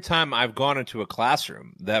 But every time I've gone into a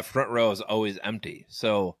classroom, that front row is always empty.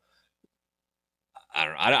 So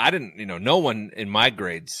I didn't, no one in my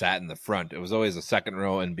grade sat in the front. It was always the second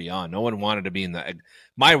row and beyond. No one wanted to be in the.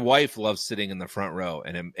 My wife loves sitting in the front row,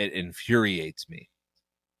 and it infuriates me.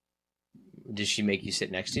 Does she make you sit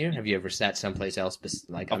next to you? Have you ever sat someplace else?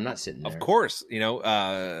 Like, I'm not sitting there. Of course,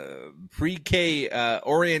 pre-K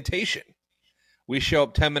orientation. We show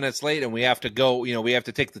up 10 minutes late, and we have to go. We have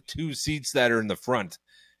to take the two seats that are in the front.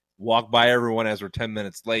 walk by everyone as we're 10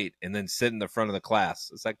 minutes late, and then sit in the front of the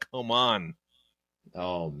class. It's like, come on.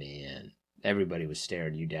 Oh, man. Everybody was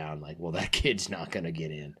staring you down like, well, that kid's not going to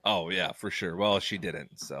get in. Oh, yeah, for sure. Well, she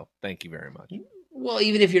didn't, so thank you very much. Well,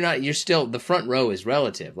 even if you're still, the front row is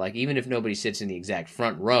relative. Like, even if nobody sits in the exact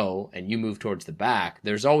front row and you move towards the back,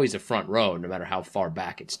 there's always a front row no matter how far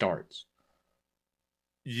back it starts.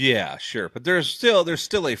 Yeah, sure. But there's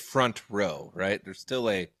still a front row, right? There's still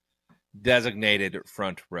a designated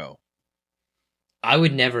front row. I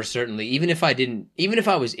would never certainly, even if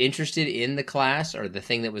I was interested in the class or the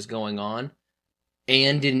thing that was going on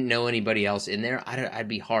and didn't know anybody else in there, I'd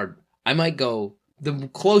be hard. I might go, the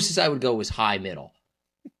closest I would go was high middle.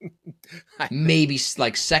 Maybe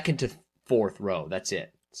like second to fourth row. That's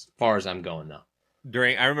it. As far as I'm going now.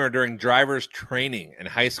 I remember during driver's training in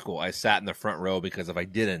high school, I sat in the front row because if I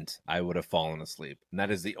didn't, I would have fallen asleep. And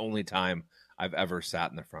that is the only time I've ever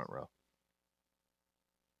sat in the front row.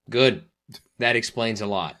 Good. That explains a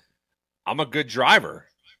lot. I'm a good driver,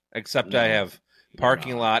 except I have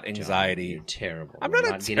parking lot anxiety. You're terrible. I'm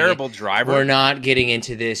not a terrible driver. We're not getting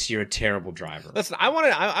into this. You're a terrible driver. Listen, I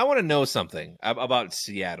want to know something about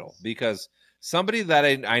Seattle because somebody that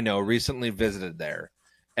I know recently visited there,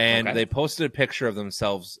 and they posted a picture of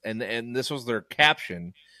themselves, and this was their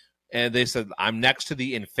caption, and they said, "I'm next to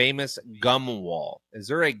the infamous gum wall." Is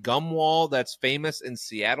there a gum wall that's famous in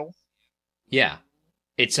Seattle? Yeah.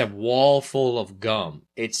 It's a wall full of gum.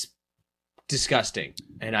 It's disgusting.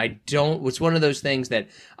 And it's one of those things that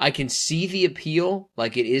I can see the appeal.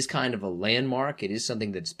 Like, it is kind of a landmark. It is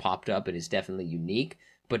something that's popped up and is definitely unique.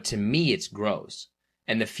 But to me, it's gross.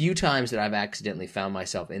 And the few times that I've accidentally found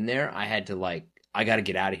myself in there, I had to I got to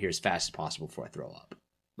get out of here as fast as possible before I throw up.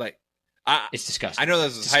 It's disgusting. I know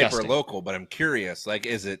this is hyper local, but I'm curious. Like,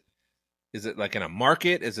 is it like in a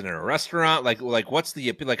market? Is it in a restaurant? Like what's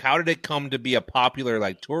the, how did it come to be a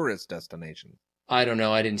popular tourist destination? I don't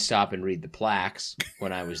know. I didn't stop and read the plaques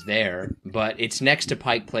when I was there, but it's next to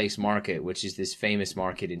Pike Place Market, which is this famous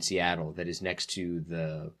market in Seattle that is next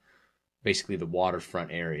to basically the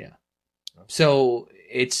waterfront area. So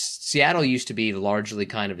Seattle used to be largely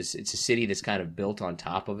it's a city that's kind of built on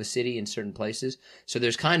top of a city in certain places. So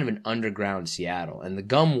there's kind of an underground Seattle, and the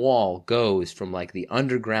gum wall goes from the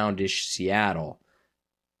underground-ish Seattle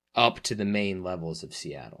up to the main levels of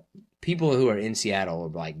Seattle. People who are in Seattle are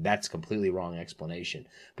like, that's completely wrong explanation,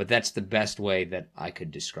 but that's the best way that I could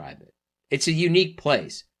describe it. It's a unique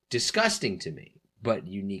place. Disgusting to me, but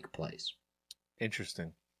unique place.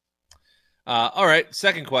 Interesting. All right,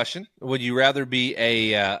 second question. Would you rather be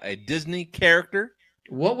a Disney character?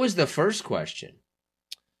 What was the first question?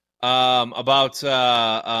 About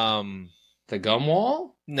the gum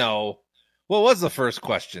wall? No. What was the first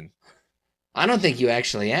question? I don't think you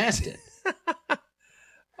actually asked it.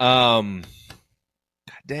 God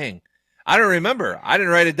dang. I don't remember. I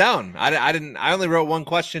didn't write it down. I only wrote one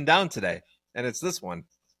question down today, and it's this one.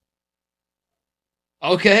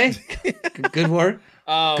 Okay. Good work.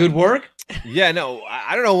 Good work. Yeah, no,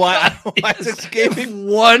 I don't know why. It's escaping.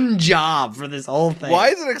 One job for this whole thing. Why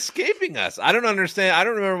is it escaping us? I don't understand. I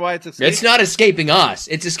don't remember why it's escaping. It's not escaping us.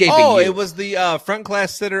 It's escaping you. Oh, it was the front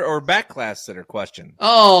class sitter or back class sitter question.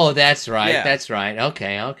 Oh, that's right. Yeah. That's right.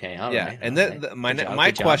 Okay. All right. And then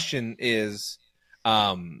my question is,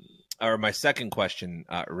 or my second question,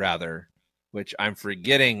 rather, which I'm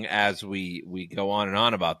forgetting as we go on and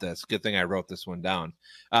on about this. Good thing I wrote this one down.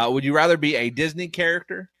 Would you rather be a Disney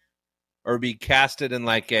character or be casted in a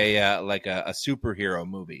superhero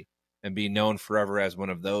movie and be known forever as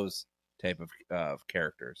one of those type of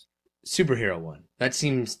characters? Superhero one. That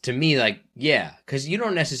seems to me because you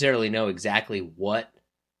don't necessarily know exactly what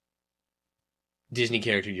Disney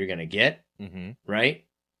character you're going to get, right?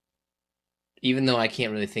 Even though I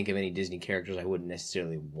can't really think of any Disney characters I wouldn't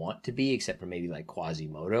necessarily want to be, except for maybe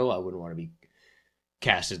Quasimodo. I wouldn't want to be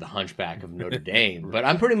cast as the Hunchback of Notre Dame. But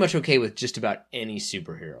I'm pretty much okay with just about any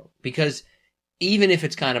superhero. Because even if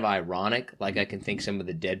it's kind of ironic, I can think some of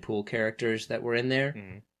the Deadpool characters that were in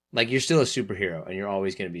there, you're still a superhero, and you're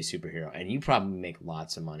always going to be a superhero. And you probably make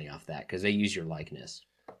lots of money off that, because they use your likeness.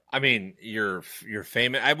 I mean, you're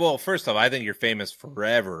famous. Well, first off, I think you're famous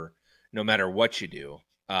forever, no matter what you do.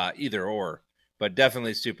 Either or. But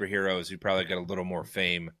definitely superheroes, you probably get a little more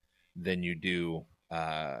fame than you do,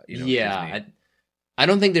 Yeah, Disney. I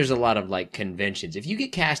don't think there's a lot of conventions. If you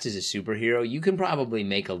get cast as a superhero, you can probably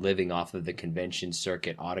make a living off of the convention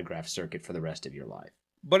circuit, autograph circuit for the rest of your life.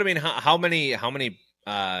 But I mean, how many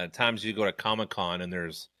times do you go to Comic-Con and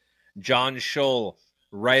there's John Scholl,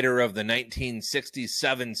 writer of the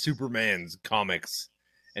 1967 Superman's comics,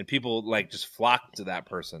 and people just flock to that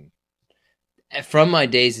person? From my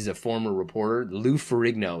days as a former reporter, Lou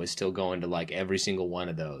Ferrigno is still going to like every single one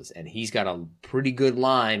of those, and he's got a pretty good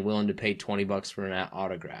line, willing to pay $20 for an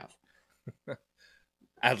autograph.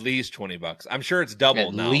 At least $20. I'm sure it's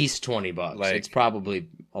double now. At least $20. Like, it's probably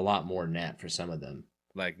a lot more than that for some of them.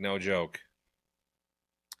 Like, no joke.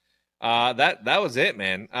 That was it,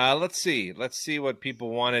 man. Let's see what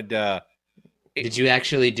people wanted. Did you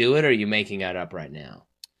actually do it, or are you making that up right now?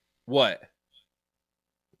 What?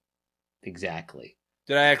 Exactly.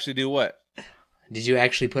 Did I actually do what? Did you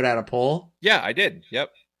actually put out a poll? Yeah, I did.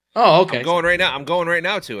 Yep. Oh, okay. I'm going right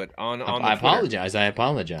now to it on I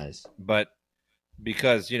apologize. But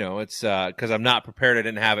because, it's because I'm not prepared. I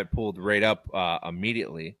didn't have it pulled right up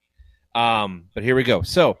immediately. But here we go.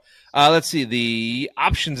 So, let's see the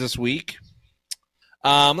options this week.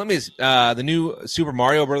 The new Super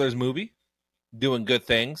Mario Brothers movie, doing good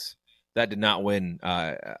things. That did not win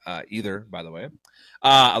either, by the way.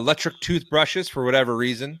 Electric toothbrushes, for whatever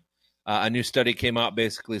reason. A new study came out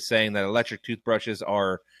basically saying that electric toothbrushes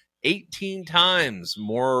are 18 times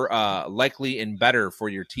more likely and better for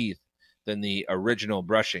your teeth than the original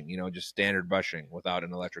brushing, just standard brushing without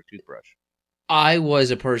an electric toothbrush. I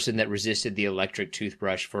was a person that resisted the electric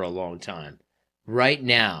toothbrush for a long time. Right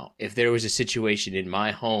now, if there was a situation in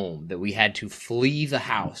my home that we had to flee the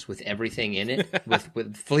house with everything in it,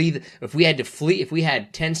 if we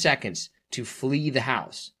had 10 seconds to flee the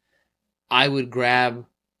house, I would grab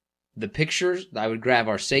the pictures, I would grab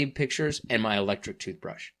our saved pictures and my electric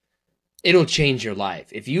toothbrush. It'll change your life.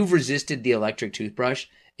 If you've resisted the electric toothbrush,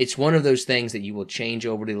 it's one of those things that you will change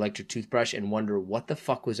over to the electric toothbrush and wonder, what the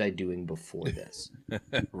fuck was I doing before this?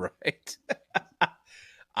 Right.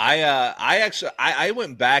 I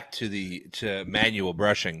went back to manual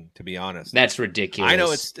brushing, to be honest. That's ridiculous. I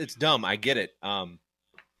know it's dumb. I get it. I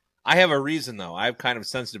have a reason though. I have kind of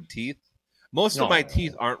sensitive teeth. Most of my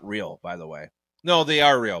teeth aren't real, by the way. No, they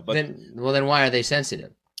are real, but then why are they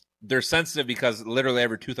sensitive? They're sensitive because literally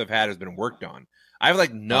every tooth I've had has been worked on. I have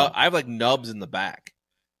like nubs in the back.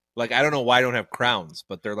 Like, I don't know why I don't have crowns,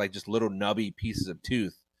 but they're like just little nubby pieces of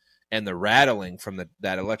tooth, and the rattling from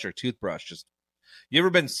that electric toothbrush just. You ever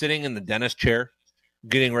been sitting in the dentist chair,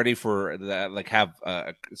 getting ready for that? Like, have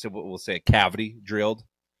so we'll say a cavity drilled,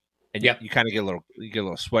 and you kind of get a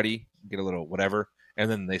little sweaty, get a little whatever,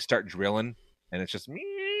 and then they start drilling, and it's just and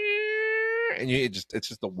it's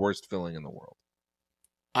just the worst feeling in the world.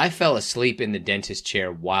 I fell asleep in the dentist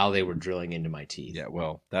chair while they were drilling into my teeth. Yeah,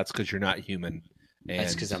 well, that's because you're not human. And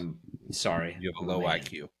that's because I'm sorry. You have a low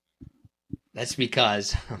IQ. That's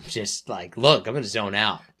because I'm just like, look, I'm going to zone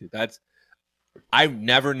out. Dude, I've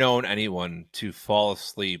never known anyone to fall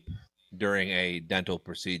asleep during a dental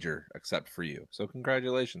procedure except for you. So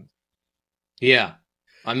congratulations. Yeah.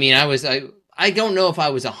 I mean, I don't know if I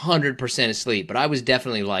was 100% asleep, but I was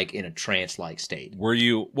definitely like in a trance-like state. Were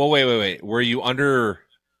you, well, wait. Were you under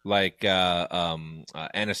like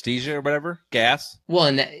anesthesia or whatever? Gas? Well,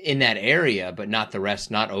 in that area, but not the rest,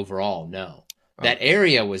 not overall, no. That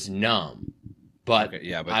area was numb, but,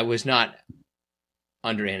 but I was not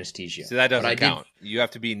under anesthesia. So that doesn't count. You have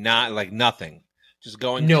to be not like nothing. Just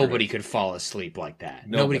going. Nobody could fall asleep like that.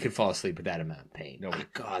 Nobody could fall asleep with that amount of pain. Nobody. Oh,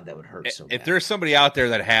 God, that would hurt so bad. If there's somebody out there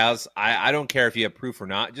that has, I don't care if you have proof or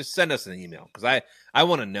not. Just send us an email because I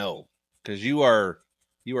want to know, because you are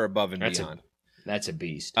above and beyond. That's a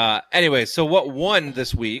beast. Anyway, so what won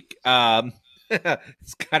this week?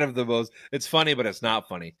 It's kind of the most. It's funny, but it's not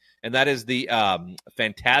funny, and that is the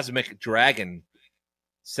Phantasmic Dragon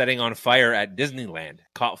setting on fire at Disneyland.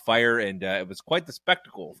 Caught fire, and it was quite the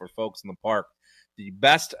spectacle for folks in the park. The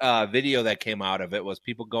best video that came out of it was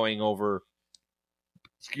people going over,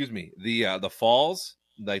 the falls,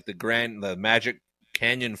 like the Magic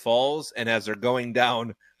Canyon Falls, and as they're going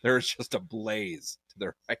down, there's just a blaze to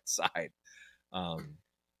their right side.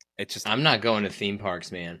 It's just, I'm not going to theme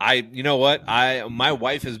parks, man. You know what? My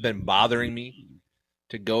wife has been bothering me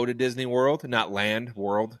to go to Disney World, not Land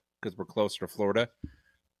World, because we're closer to Florida.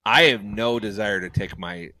 I have no desire to take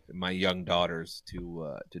my young daughters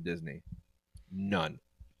to Disney. None.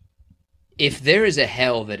 If there is a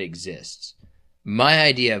hell that exists, my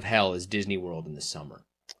idea of hell is Disney World in the summer.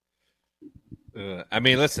 I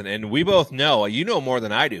mean, listen, and we both know, you know more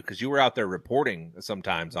than I do, because you were out there reporting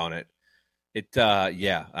sometimes on it. I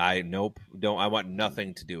want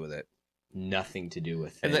nothing to do with it. Nothing to do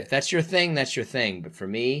with it. If that's your thing, that's your thing. But for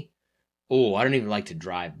me, I don't even like to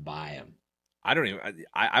drive by them.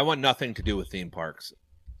 I want nothing to do with theme parks.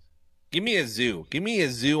 Give me a zoo. Give me a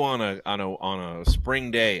zoo on a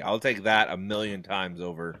spring day. I'll take that 1,000,000 times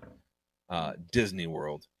over Disney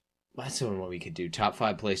World. That's what we could do. Top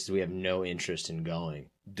 5 places we have no interest in going.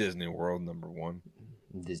 Disney World, number 1.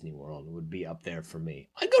 Disney World would be up there for me.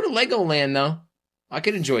 I'd go to Legoland, though. I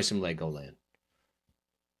could enjoy some Legoland.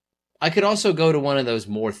 I could also go to one of those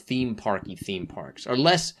more theme parks, or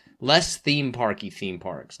less theme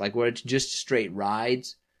parks, like where it's just straight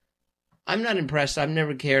rides. I'm not impressed. I've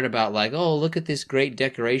never cared about like, oh, look at this great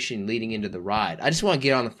decoration leading into the ride. I just want to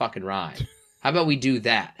get on the fucking ride. How about we do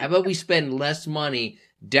that? How about we spend less money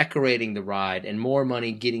decorating the ride and more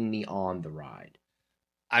money getting me on the ride?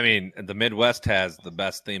 I mean, the Midwest has the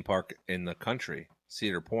best theme park in the country,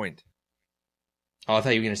 Cedar Point. Oh, I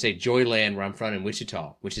thought you were going to say Joyland, where I'm from in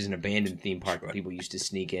Wichita, which is an abandoned theme park that people used to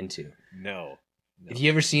sneak into. No. Have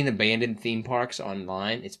you ever seen abandoned theme parks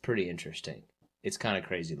online? It's pretty interesting. It's kind of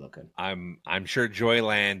crazy looking. I'm sure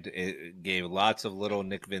Joyland gave lots of little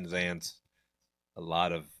Nick Vinzants a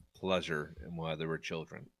lot of pleasure while they were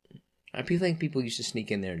children. I do think people used to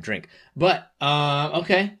sneak in there and drink. But,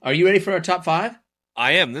 okay. Are you ready for our top 5?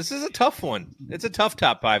 I am. This is a tough one. It's a tough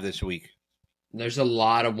top 5 this week. There's a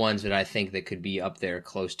lot of ones that I think that could be up there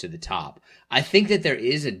close to the top. I think that there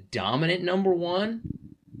is a dominant number 1,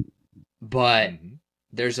 but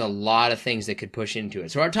there's a lot of things that could push into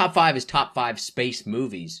it. So our top 5 is top 5 space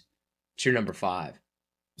movies. It's your number 5.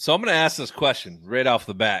 So I'm going to ask this question right off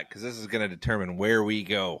the bat because this is going to determine where we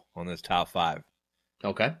go on this top 5.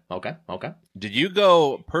 Okay. Did you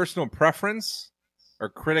go personal preference or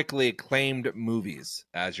critically acclaimed movies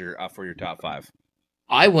as your for your top 5?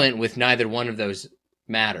 I went with neither one of those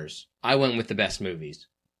matters. I went with the best movies.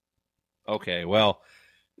 Okay, well,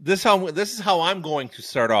 this is how I'm going to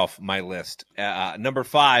start off my list. Number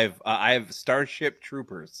 5, I have Starship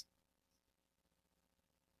Troopers.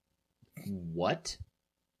 What?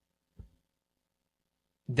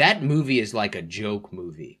 That movie is like a joke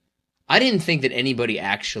movie. I didn't think that anybody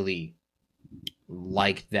actually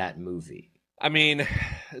liked that movie. I mean,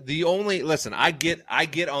 I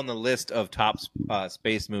get on the list of top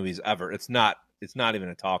space movies ever. It's not even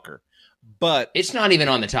a talker, but it's not even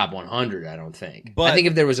on the top 100. I don't think. But I think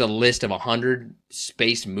if there was a list of 100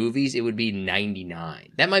 space movies, it would be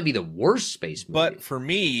 99. That might be the worst space movie. But for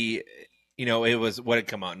me, it was what had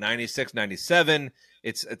come out 96, 97.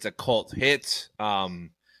 It's a cult hit.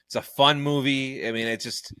 It's a fun movie. I mean, it's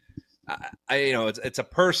just. It's a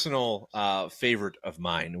personal favorite of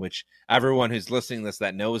mine, which everyone who's listening to this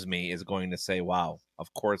that knows me is going to say, wow,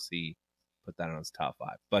 of course he put that on his top 5.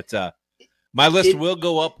 But my list will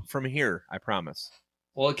go up from here, I promise.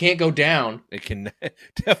 Well, it can't go down. It can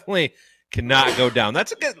definitely cannot go down.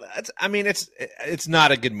 It's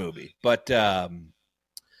not a good movie. But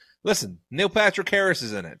listen, Neil Patrick Harris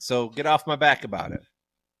is in it, so get off my back about it.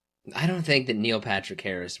 I don't think that Neil Patrick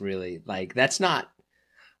Harris really, that's not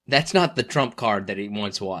the trump card that he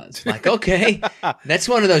once was. Like, okay, that's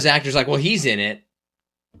one of those actors like, well, he's in it.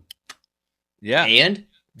 Yeah. And?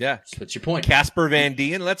 Yeah. So what's your point? Casper Van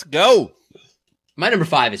Dien, let's go. My number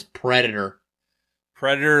 5 is Predator.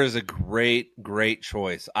 Predator is a great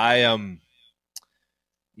choice. I don't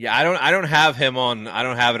have him on. I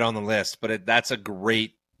don't have it on the list, but that's a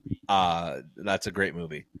great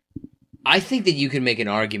movie. I think that you can make an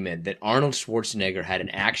argument that Arnold Schwarzenegger had an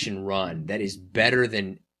action run that is better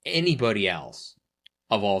than anybody else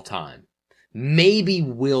of all time. Maybe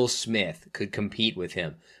Will Smith could compete with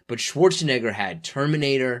him, but Schwarzenegger had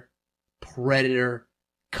Terminator, Predator,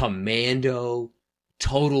 Commando,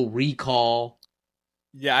 Total Recall.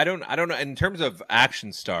 Yeah, I don't know. In terms of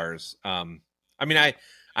action stars, I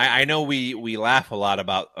know we laugh a lot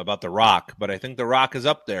about The Rock, but I think The Rock is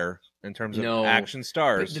up there in terms of action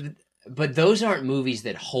stars. But those aren't movies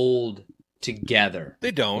that hold together. They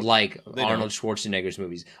don't. Like Arnold Schwarzenegger's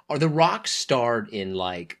movies. Or The Rock starred in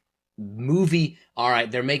movie, all right,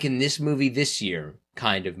 they're making this movie this year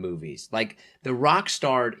kind of movies. Like The Rock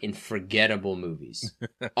starred in forgettable movies.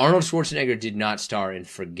 Arnold Schwarzenegger did not star in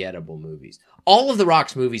forgettable movies. All of The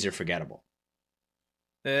Rock's movies are forgettable.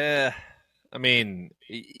 That's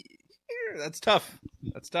tough.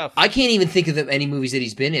 I can't even think of any movies that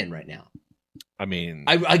he's been in right now. I mean,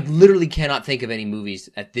 I literally cannot think of any movies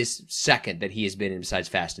at this second that he has been in besides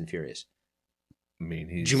Fast and Furious. I mean,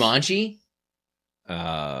 he's Jumanji,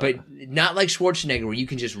 but not like Schwarzenegger, where you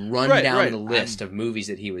can just run down the list of movies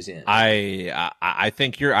that he was in. I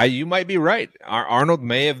think you might be right. Arnold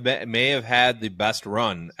may have had the best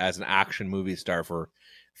run as an action movie star for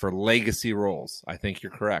legacy roles. I think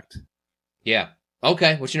you're correct. Yeah.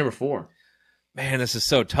 Okay. What's your number 4? Man, this is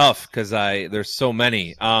so tough because there's so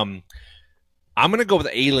many. I'm going to go with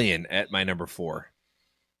Alien at my number 4.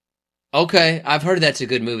 Okay, I've heard that's a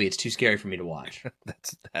good movie. It's too scary for me to watch.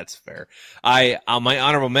 That's fair. On my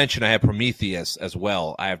honorable mention, I have Prometheus as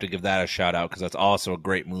well. I have to give that a shout out because that's also a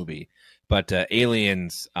great movie. But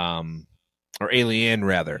Aliens, or Alien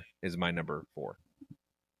rather, is my number 4.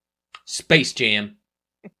 Space Jam.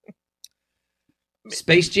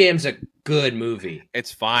 Space Jam's a good movie.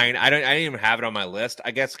 It's fine. I didn't even have it on my list.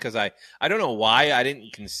 I guess because I don't know why I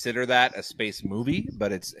didn't consider that a space movie,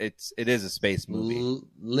 but it is a space movie.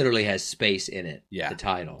 Literally has space in it. Yeah, the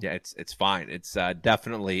title. Yeah, it's fine. It's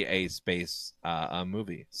definitely a space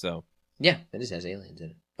movie. So yeah, it just has aliens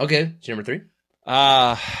in it. Okay, it's number 3.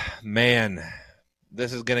 Man,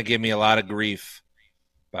 this is gonna give me a lot of grief,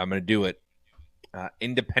 but I'm gonna do it.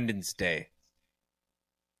 Independence Day.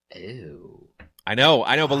 Ew. I know,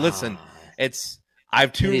 but listen, it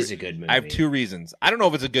is a good movie. I have 2 reasons. I don't know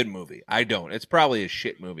if it's a good movie. I don't. It's probably a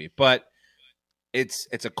shit movie, but it's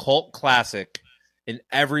a cult classic, and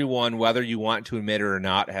everyone, whether you want to admit it or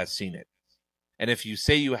not, has seen it. And if you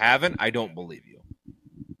say you haven't, I don't believe you.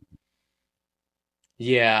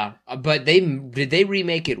 Yeah, but did they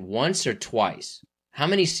remake it once or twice? How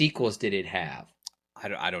many sequels did it have?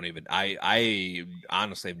 I don't even. I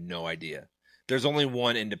honestly have no idea. There's only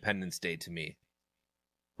one Independence Day to me.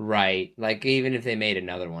 Right. Like, even if they made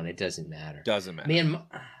another one, it doesn't matter. Doesn't matter. Man,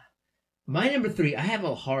 my number 3, I have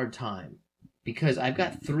a hard time because I've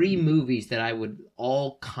got 3 movies that I would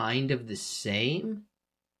all kind of the same.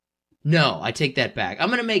 No, I take that back. I'm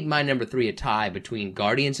going to make my number 3 a tie between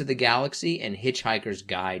Guardians of the Galaxy and Hitchhiker's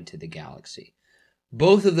Guide to the Galaxy.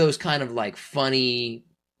 Both of those kind of like funny,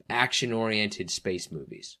 action-oriented space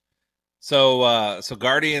movies. So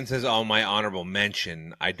Guardians is on my honorable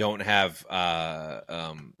mention. I don't have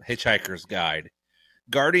Hitchhiker's Guide.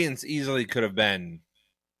 Guardians easily could have been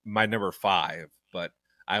my number 5, but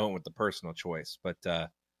I went with the personal choice. But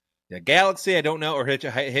yeah, Galaxy, I don't know, or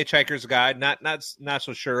Hitchhiker's Guide, not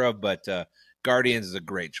so sure of. But Guardians is a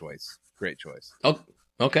great choice. Great choice. Oh,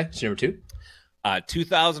 okay. So number 2,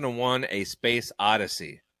 2001: A Space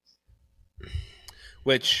Odyssey,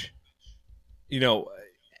 which,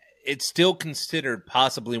 it's still considered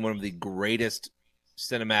possibly one of the greatest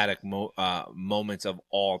cinematic moments of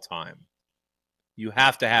all time. You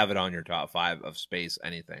have to have it on your top 5 of space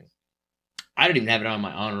anything. I don't even have it on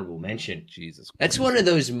my honorable mention. Jesus Christ. That's one of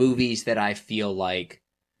those movies that I feel like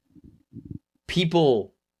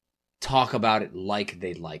people talk about it like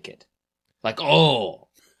they like it. Like, oh,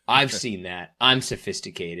 I've seen that. I'm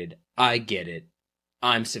sophisticated. I get it.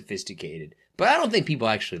 I'm sophisticated. But I don't think people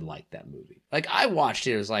actually like that movie. Like, I watched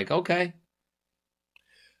it. It was like, okay.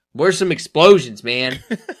 Where's some explosions, man?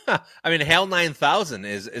 I mean, HAL 9000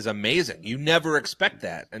 is amazing. You never expect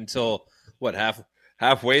that until, what,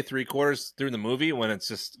 halfway, 3/4 through the movie when it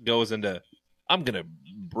just goes into, I'm going to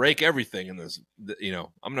break everything in this, I'm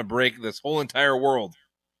going to break this whole entire world.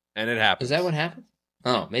 And it happens. Is that what happened?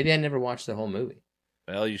 Oh, maybe I never watched the whole movie.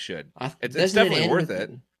 Well, you should. It's Doesn't definitely worth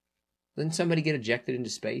it. Didn't somebody get ejected into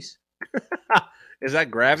space? Is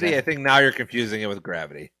that Gravity? I think now you're confusing it with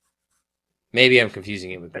Gravity. Maybe I'm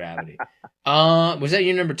confusing it with Gravity. Was that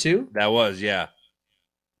your number 2? That was, yeah.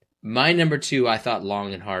 My number 2, I thought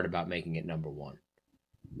long and hard about making it number 1.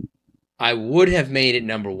 I would have made it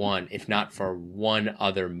number 1 if not for one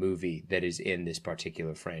other movie that is in this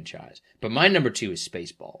particular franchise. But my number 2 is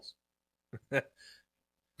Spaceballs.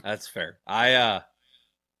 That's fair. I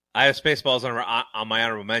have Spaceballs on my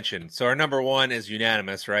honorable mention. So our number 1 is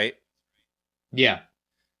unanimous, right? Yeah.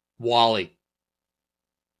 Wall-E.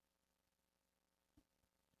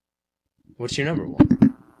 What's your number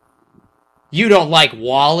 1? You don't like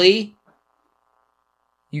Wall-E?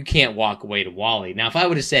 You can't walk away to Wall-E. Now, if I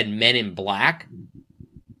would have said Men in Black,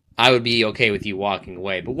 I would be okay with you walking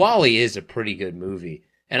away. But Wall-E is a pretty good movie.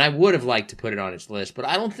 And I would have liked to put it on its list. But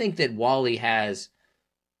I don't think that Wall-E has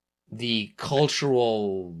the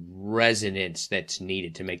cultural resonance that's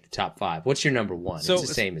needed to make the top 5. What's your number 1? So, it's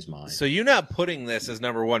the same as mine. So you not putting this as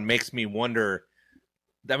number 1 makes me wonder.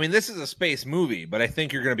 I mean, this is a space movie, but I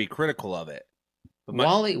think you're going to be critical of it. But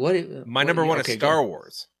Wall-E, my number 1 is Star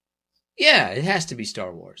Wars. Yeah, it has to be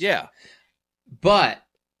Star Wars. Yeah. But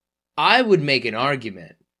I would make an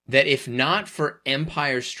argument that if not for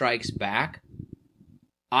Empire Strikes Back,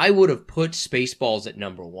 I would have put Spaceballs at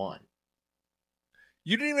number 1.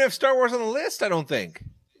 You didn't even have Star Wars on the list, I don't think.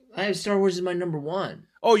 I have Star Wars as my number 1.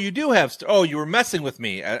 Oh, you do have... you were messing with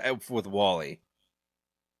me with Wall-E.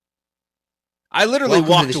 I literally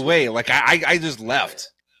walked away. Like, I just left.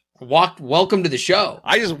 Welcome to the show.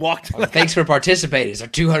 I just walked away. Thanks for participating. It's our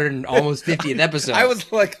 200 almost 50th episode. I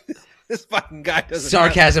was like, this fucking guy doesn't...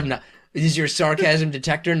 Sarcasm. Is your sarcasm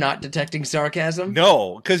detector not detecting sarcasm?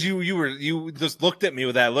 No, because you just looked at me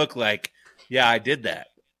with that look like, yeah, I did that.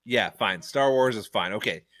 Yeah, fine. Star Wars is fine.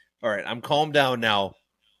 Okay. All right. I'm calmed down now.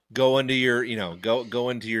 Go into your, go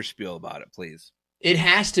into your spiel about it, please. It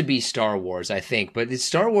has to be Star Wars, I think, but it's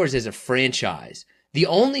Star Wars as a franchise. The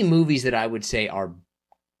only movies that I would say are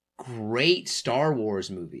great Star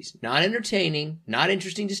Wars movies, not entertaining, not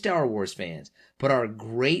interesting to Star Wars fans, but are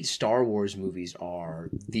great Star Wars movies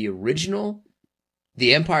are the original,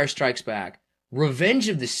 The Empire Strikes Back. Revenge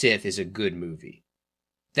of the Sith is a good movie.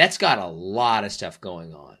 That's got a lot of stuff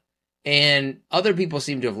going on. And other people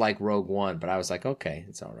seem to have liked Rogue One, but I was like, okay,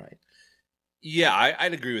 it's all right. Yeah,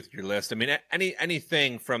 I'd agree with your list. I mean,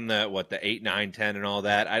 anything from the 8, 9, 10 and all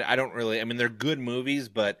that, I don't really, I mean, they're good movies,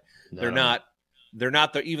 but they're not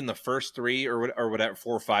even the first three or whatever,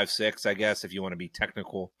 4, 5, 6, I guess, if you want to be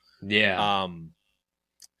technical. Yeah.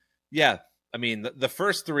 Yeah. I mean, the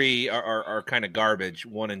first three are kind of garbage,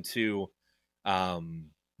 1 and 2.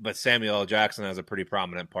 But Samuel L. Jackson has a pretty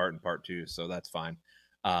prominent part in part 2, so that's fine.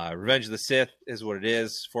 Revenge of the Sith is what it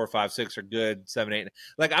is. 4, 5, 6 are good. 7, 8.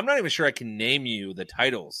 Like, I'm not even sure I can name you the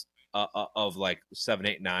titles of like 7,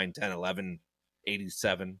 8, 9, 10, 11,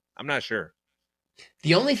 87. I'm not sure.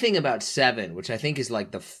 The only thing about 7, which I think is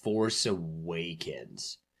like The Force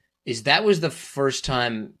Awakens, is that was the first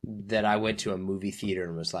time that I went to a movie theater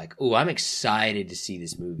and was like, oh, I'm excited to see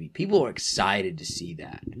this movie. People were excited to see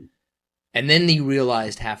that. And then they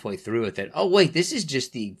realized halfway through it that, oh, wait, this is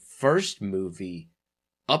just the first movie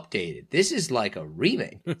updated. This is like a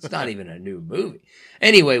remake. It's not even a new movie.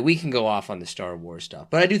 Anyway, we can go off on the Star Wars stuff,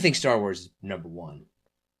 but I do think Star Wars is number 1.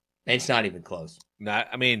 And it's not even close.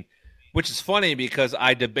 I mean, which is funny because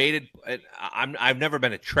I debated. I've never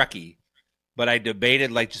been a Trekkie, but I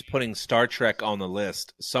debated like just putting Star Trek on the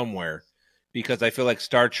list somewhere because I feel like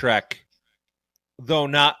Star Trek, though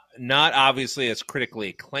not obviously as critically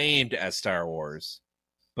acclaimed as Star Wars,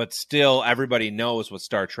 but still everybody knows what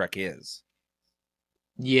Star Trek is.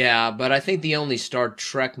 Yeah, but I think the only Star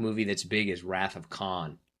Trek movie that's big is Wrath of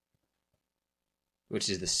Khan, which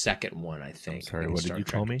is the second one, I think. I'm sorry, what did you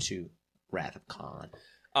call me? 2, Wrath of Khan.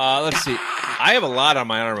 Let's see. I have a lot on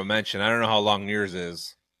my honorable mention. I don't know how long yours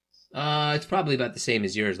is. It's probably about the same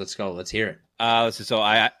as yours. Let's go. Let's hear it. Let's see. So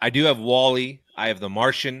I do have Wall-E. I have The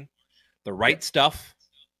Martian, The Right Stuff,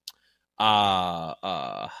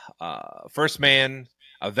 First Man,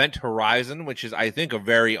 Event Horizon, which is I think a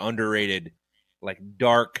very underrated, like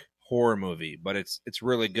dark horror movie, but it's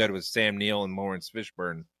really good with Sam Neill and Lawrence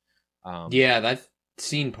Fishburne. Yeah, I've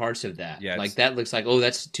seen parts of that. Yeah, like that looks like, oh,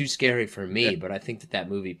 that's too scary for me, but I think that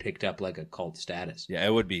movie picked up like a cult status. Yeah,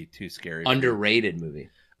 it would be too scary. Underrated movie.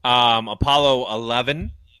 Apollo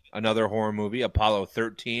 11, another horror movie. Apollo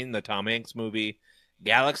 13, the Tom Hanks movie.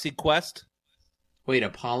 Galaxy Quest. Wait,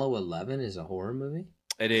 Apollo 11 is a horror movie?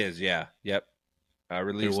 It is, yeah. Yep.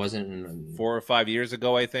 Released there wasn't 4 or 5 years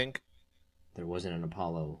ago, I think. There wasn't an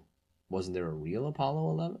Apollo. Wasn't there a real Apollo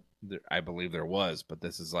 11? I believe there was, but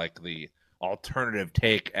this is like the alternative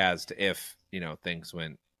take as to if, things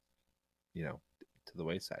went, to the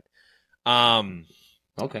wayside.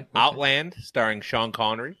 Okay. Outland, starring Sean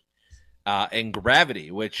Connery, and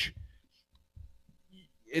Gravity, which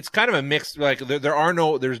it's kind of a mix. Like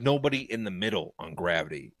there's nobody in the middle on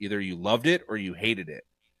Gravity. Either you loved it or you hated it.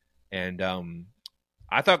 And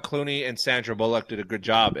I thought Clooney and Sandra Bullock did a good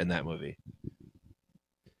job in that movie.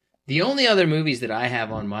 The only other movies that I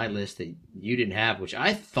have on my list that you didn't have, which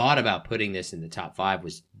I thought about putting this in the top 5,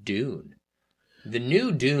 was Dune. The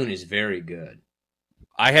new Dune is very good.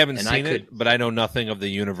 I haven't seen it, but I know nothing of the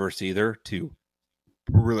universe either to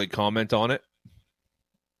really comment on it.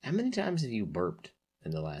 How many times have you burped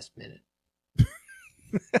in the last minute?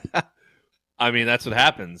 I mean, that's what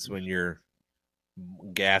happens when you're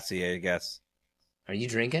gassy, I guess. Are you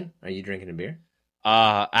drinking? Are you drinking a beer?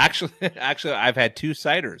 Actually, I've had 2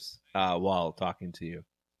 ciders while talking to you.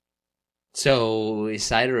 So, is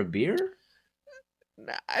cider a beer?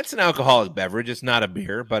 It's an alcoholic beverage. It's not a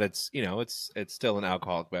beer, but it's it's still an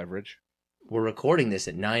alcoholic beverage. We're recording this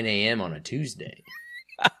at 9 a.m. on a Tuesday.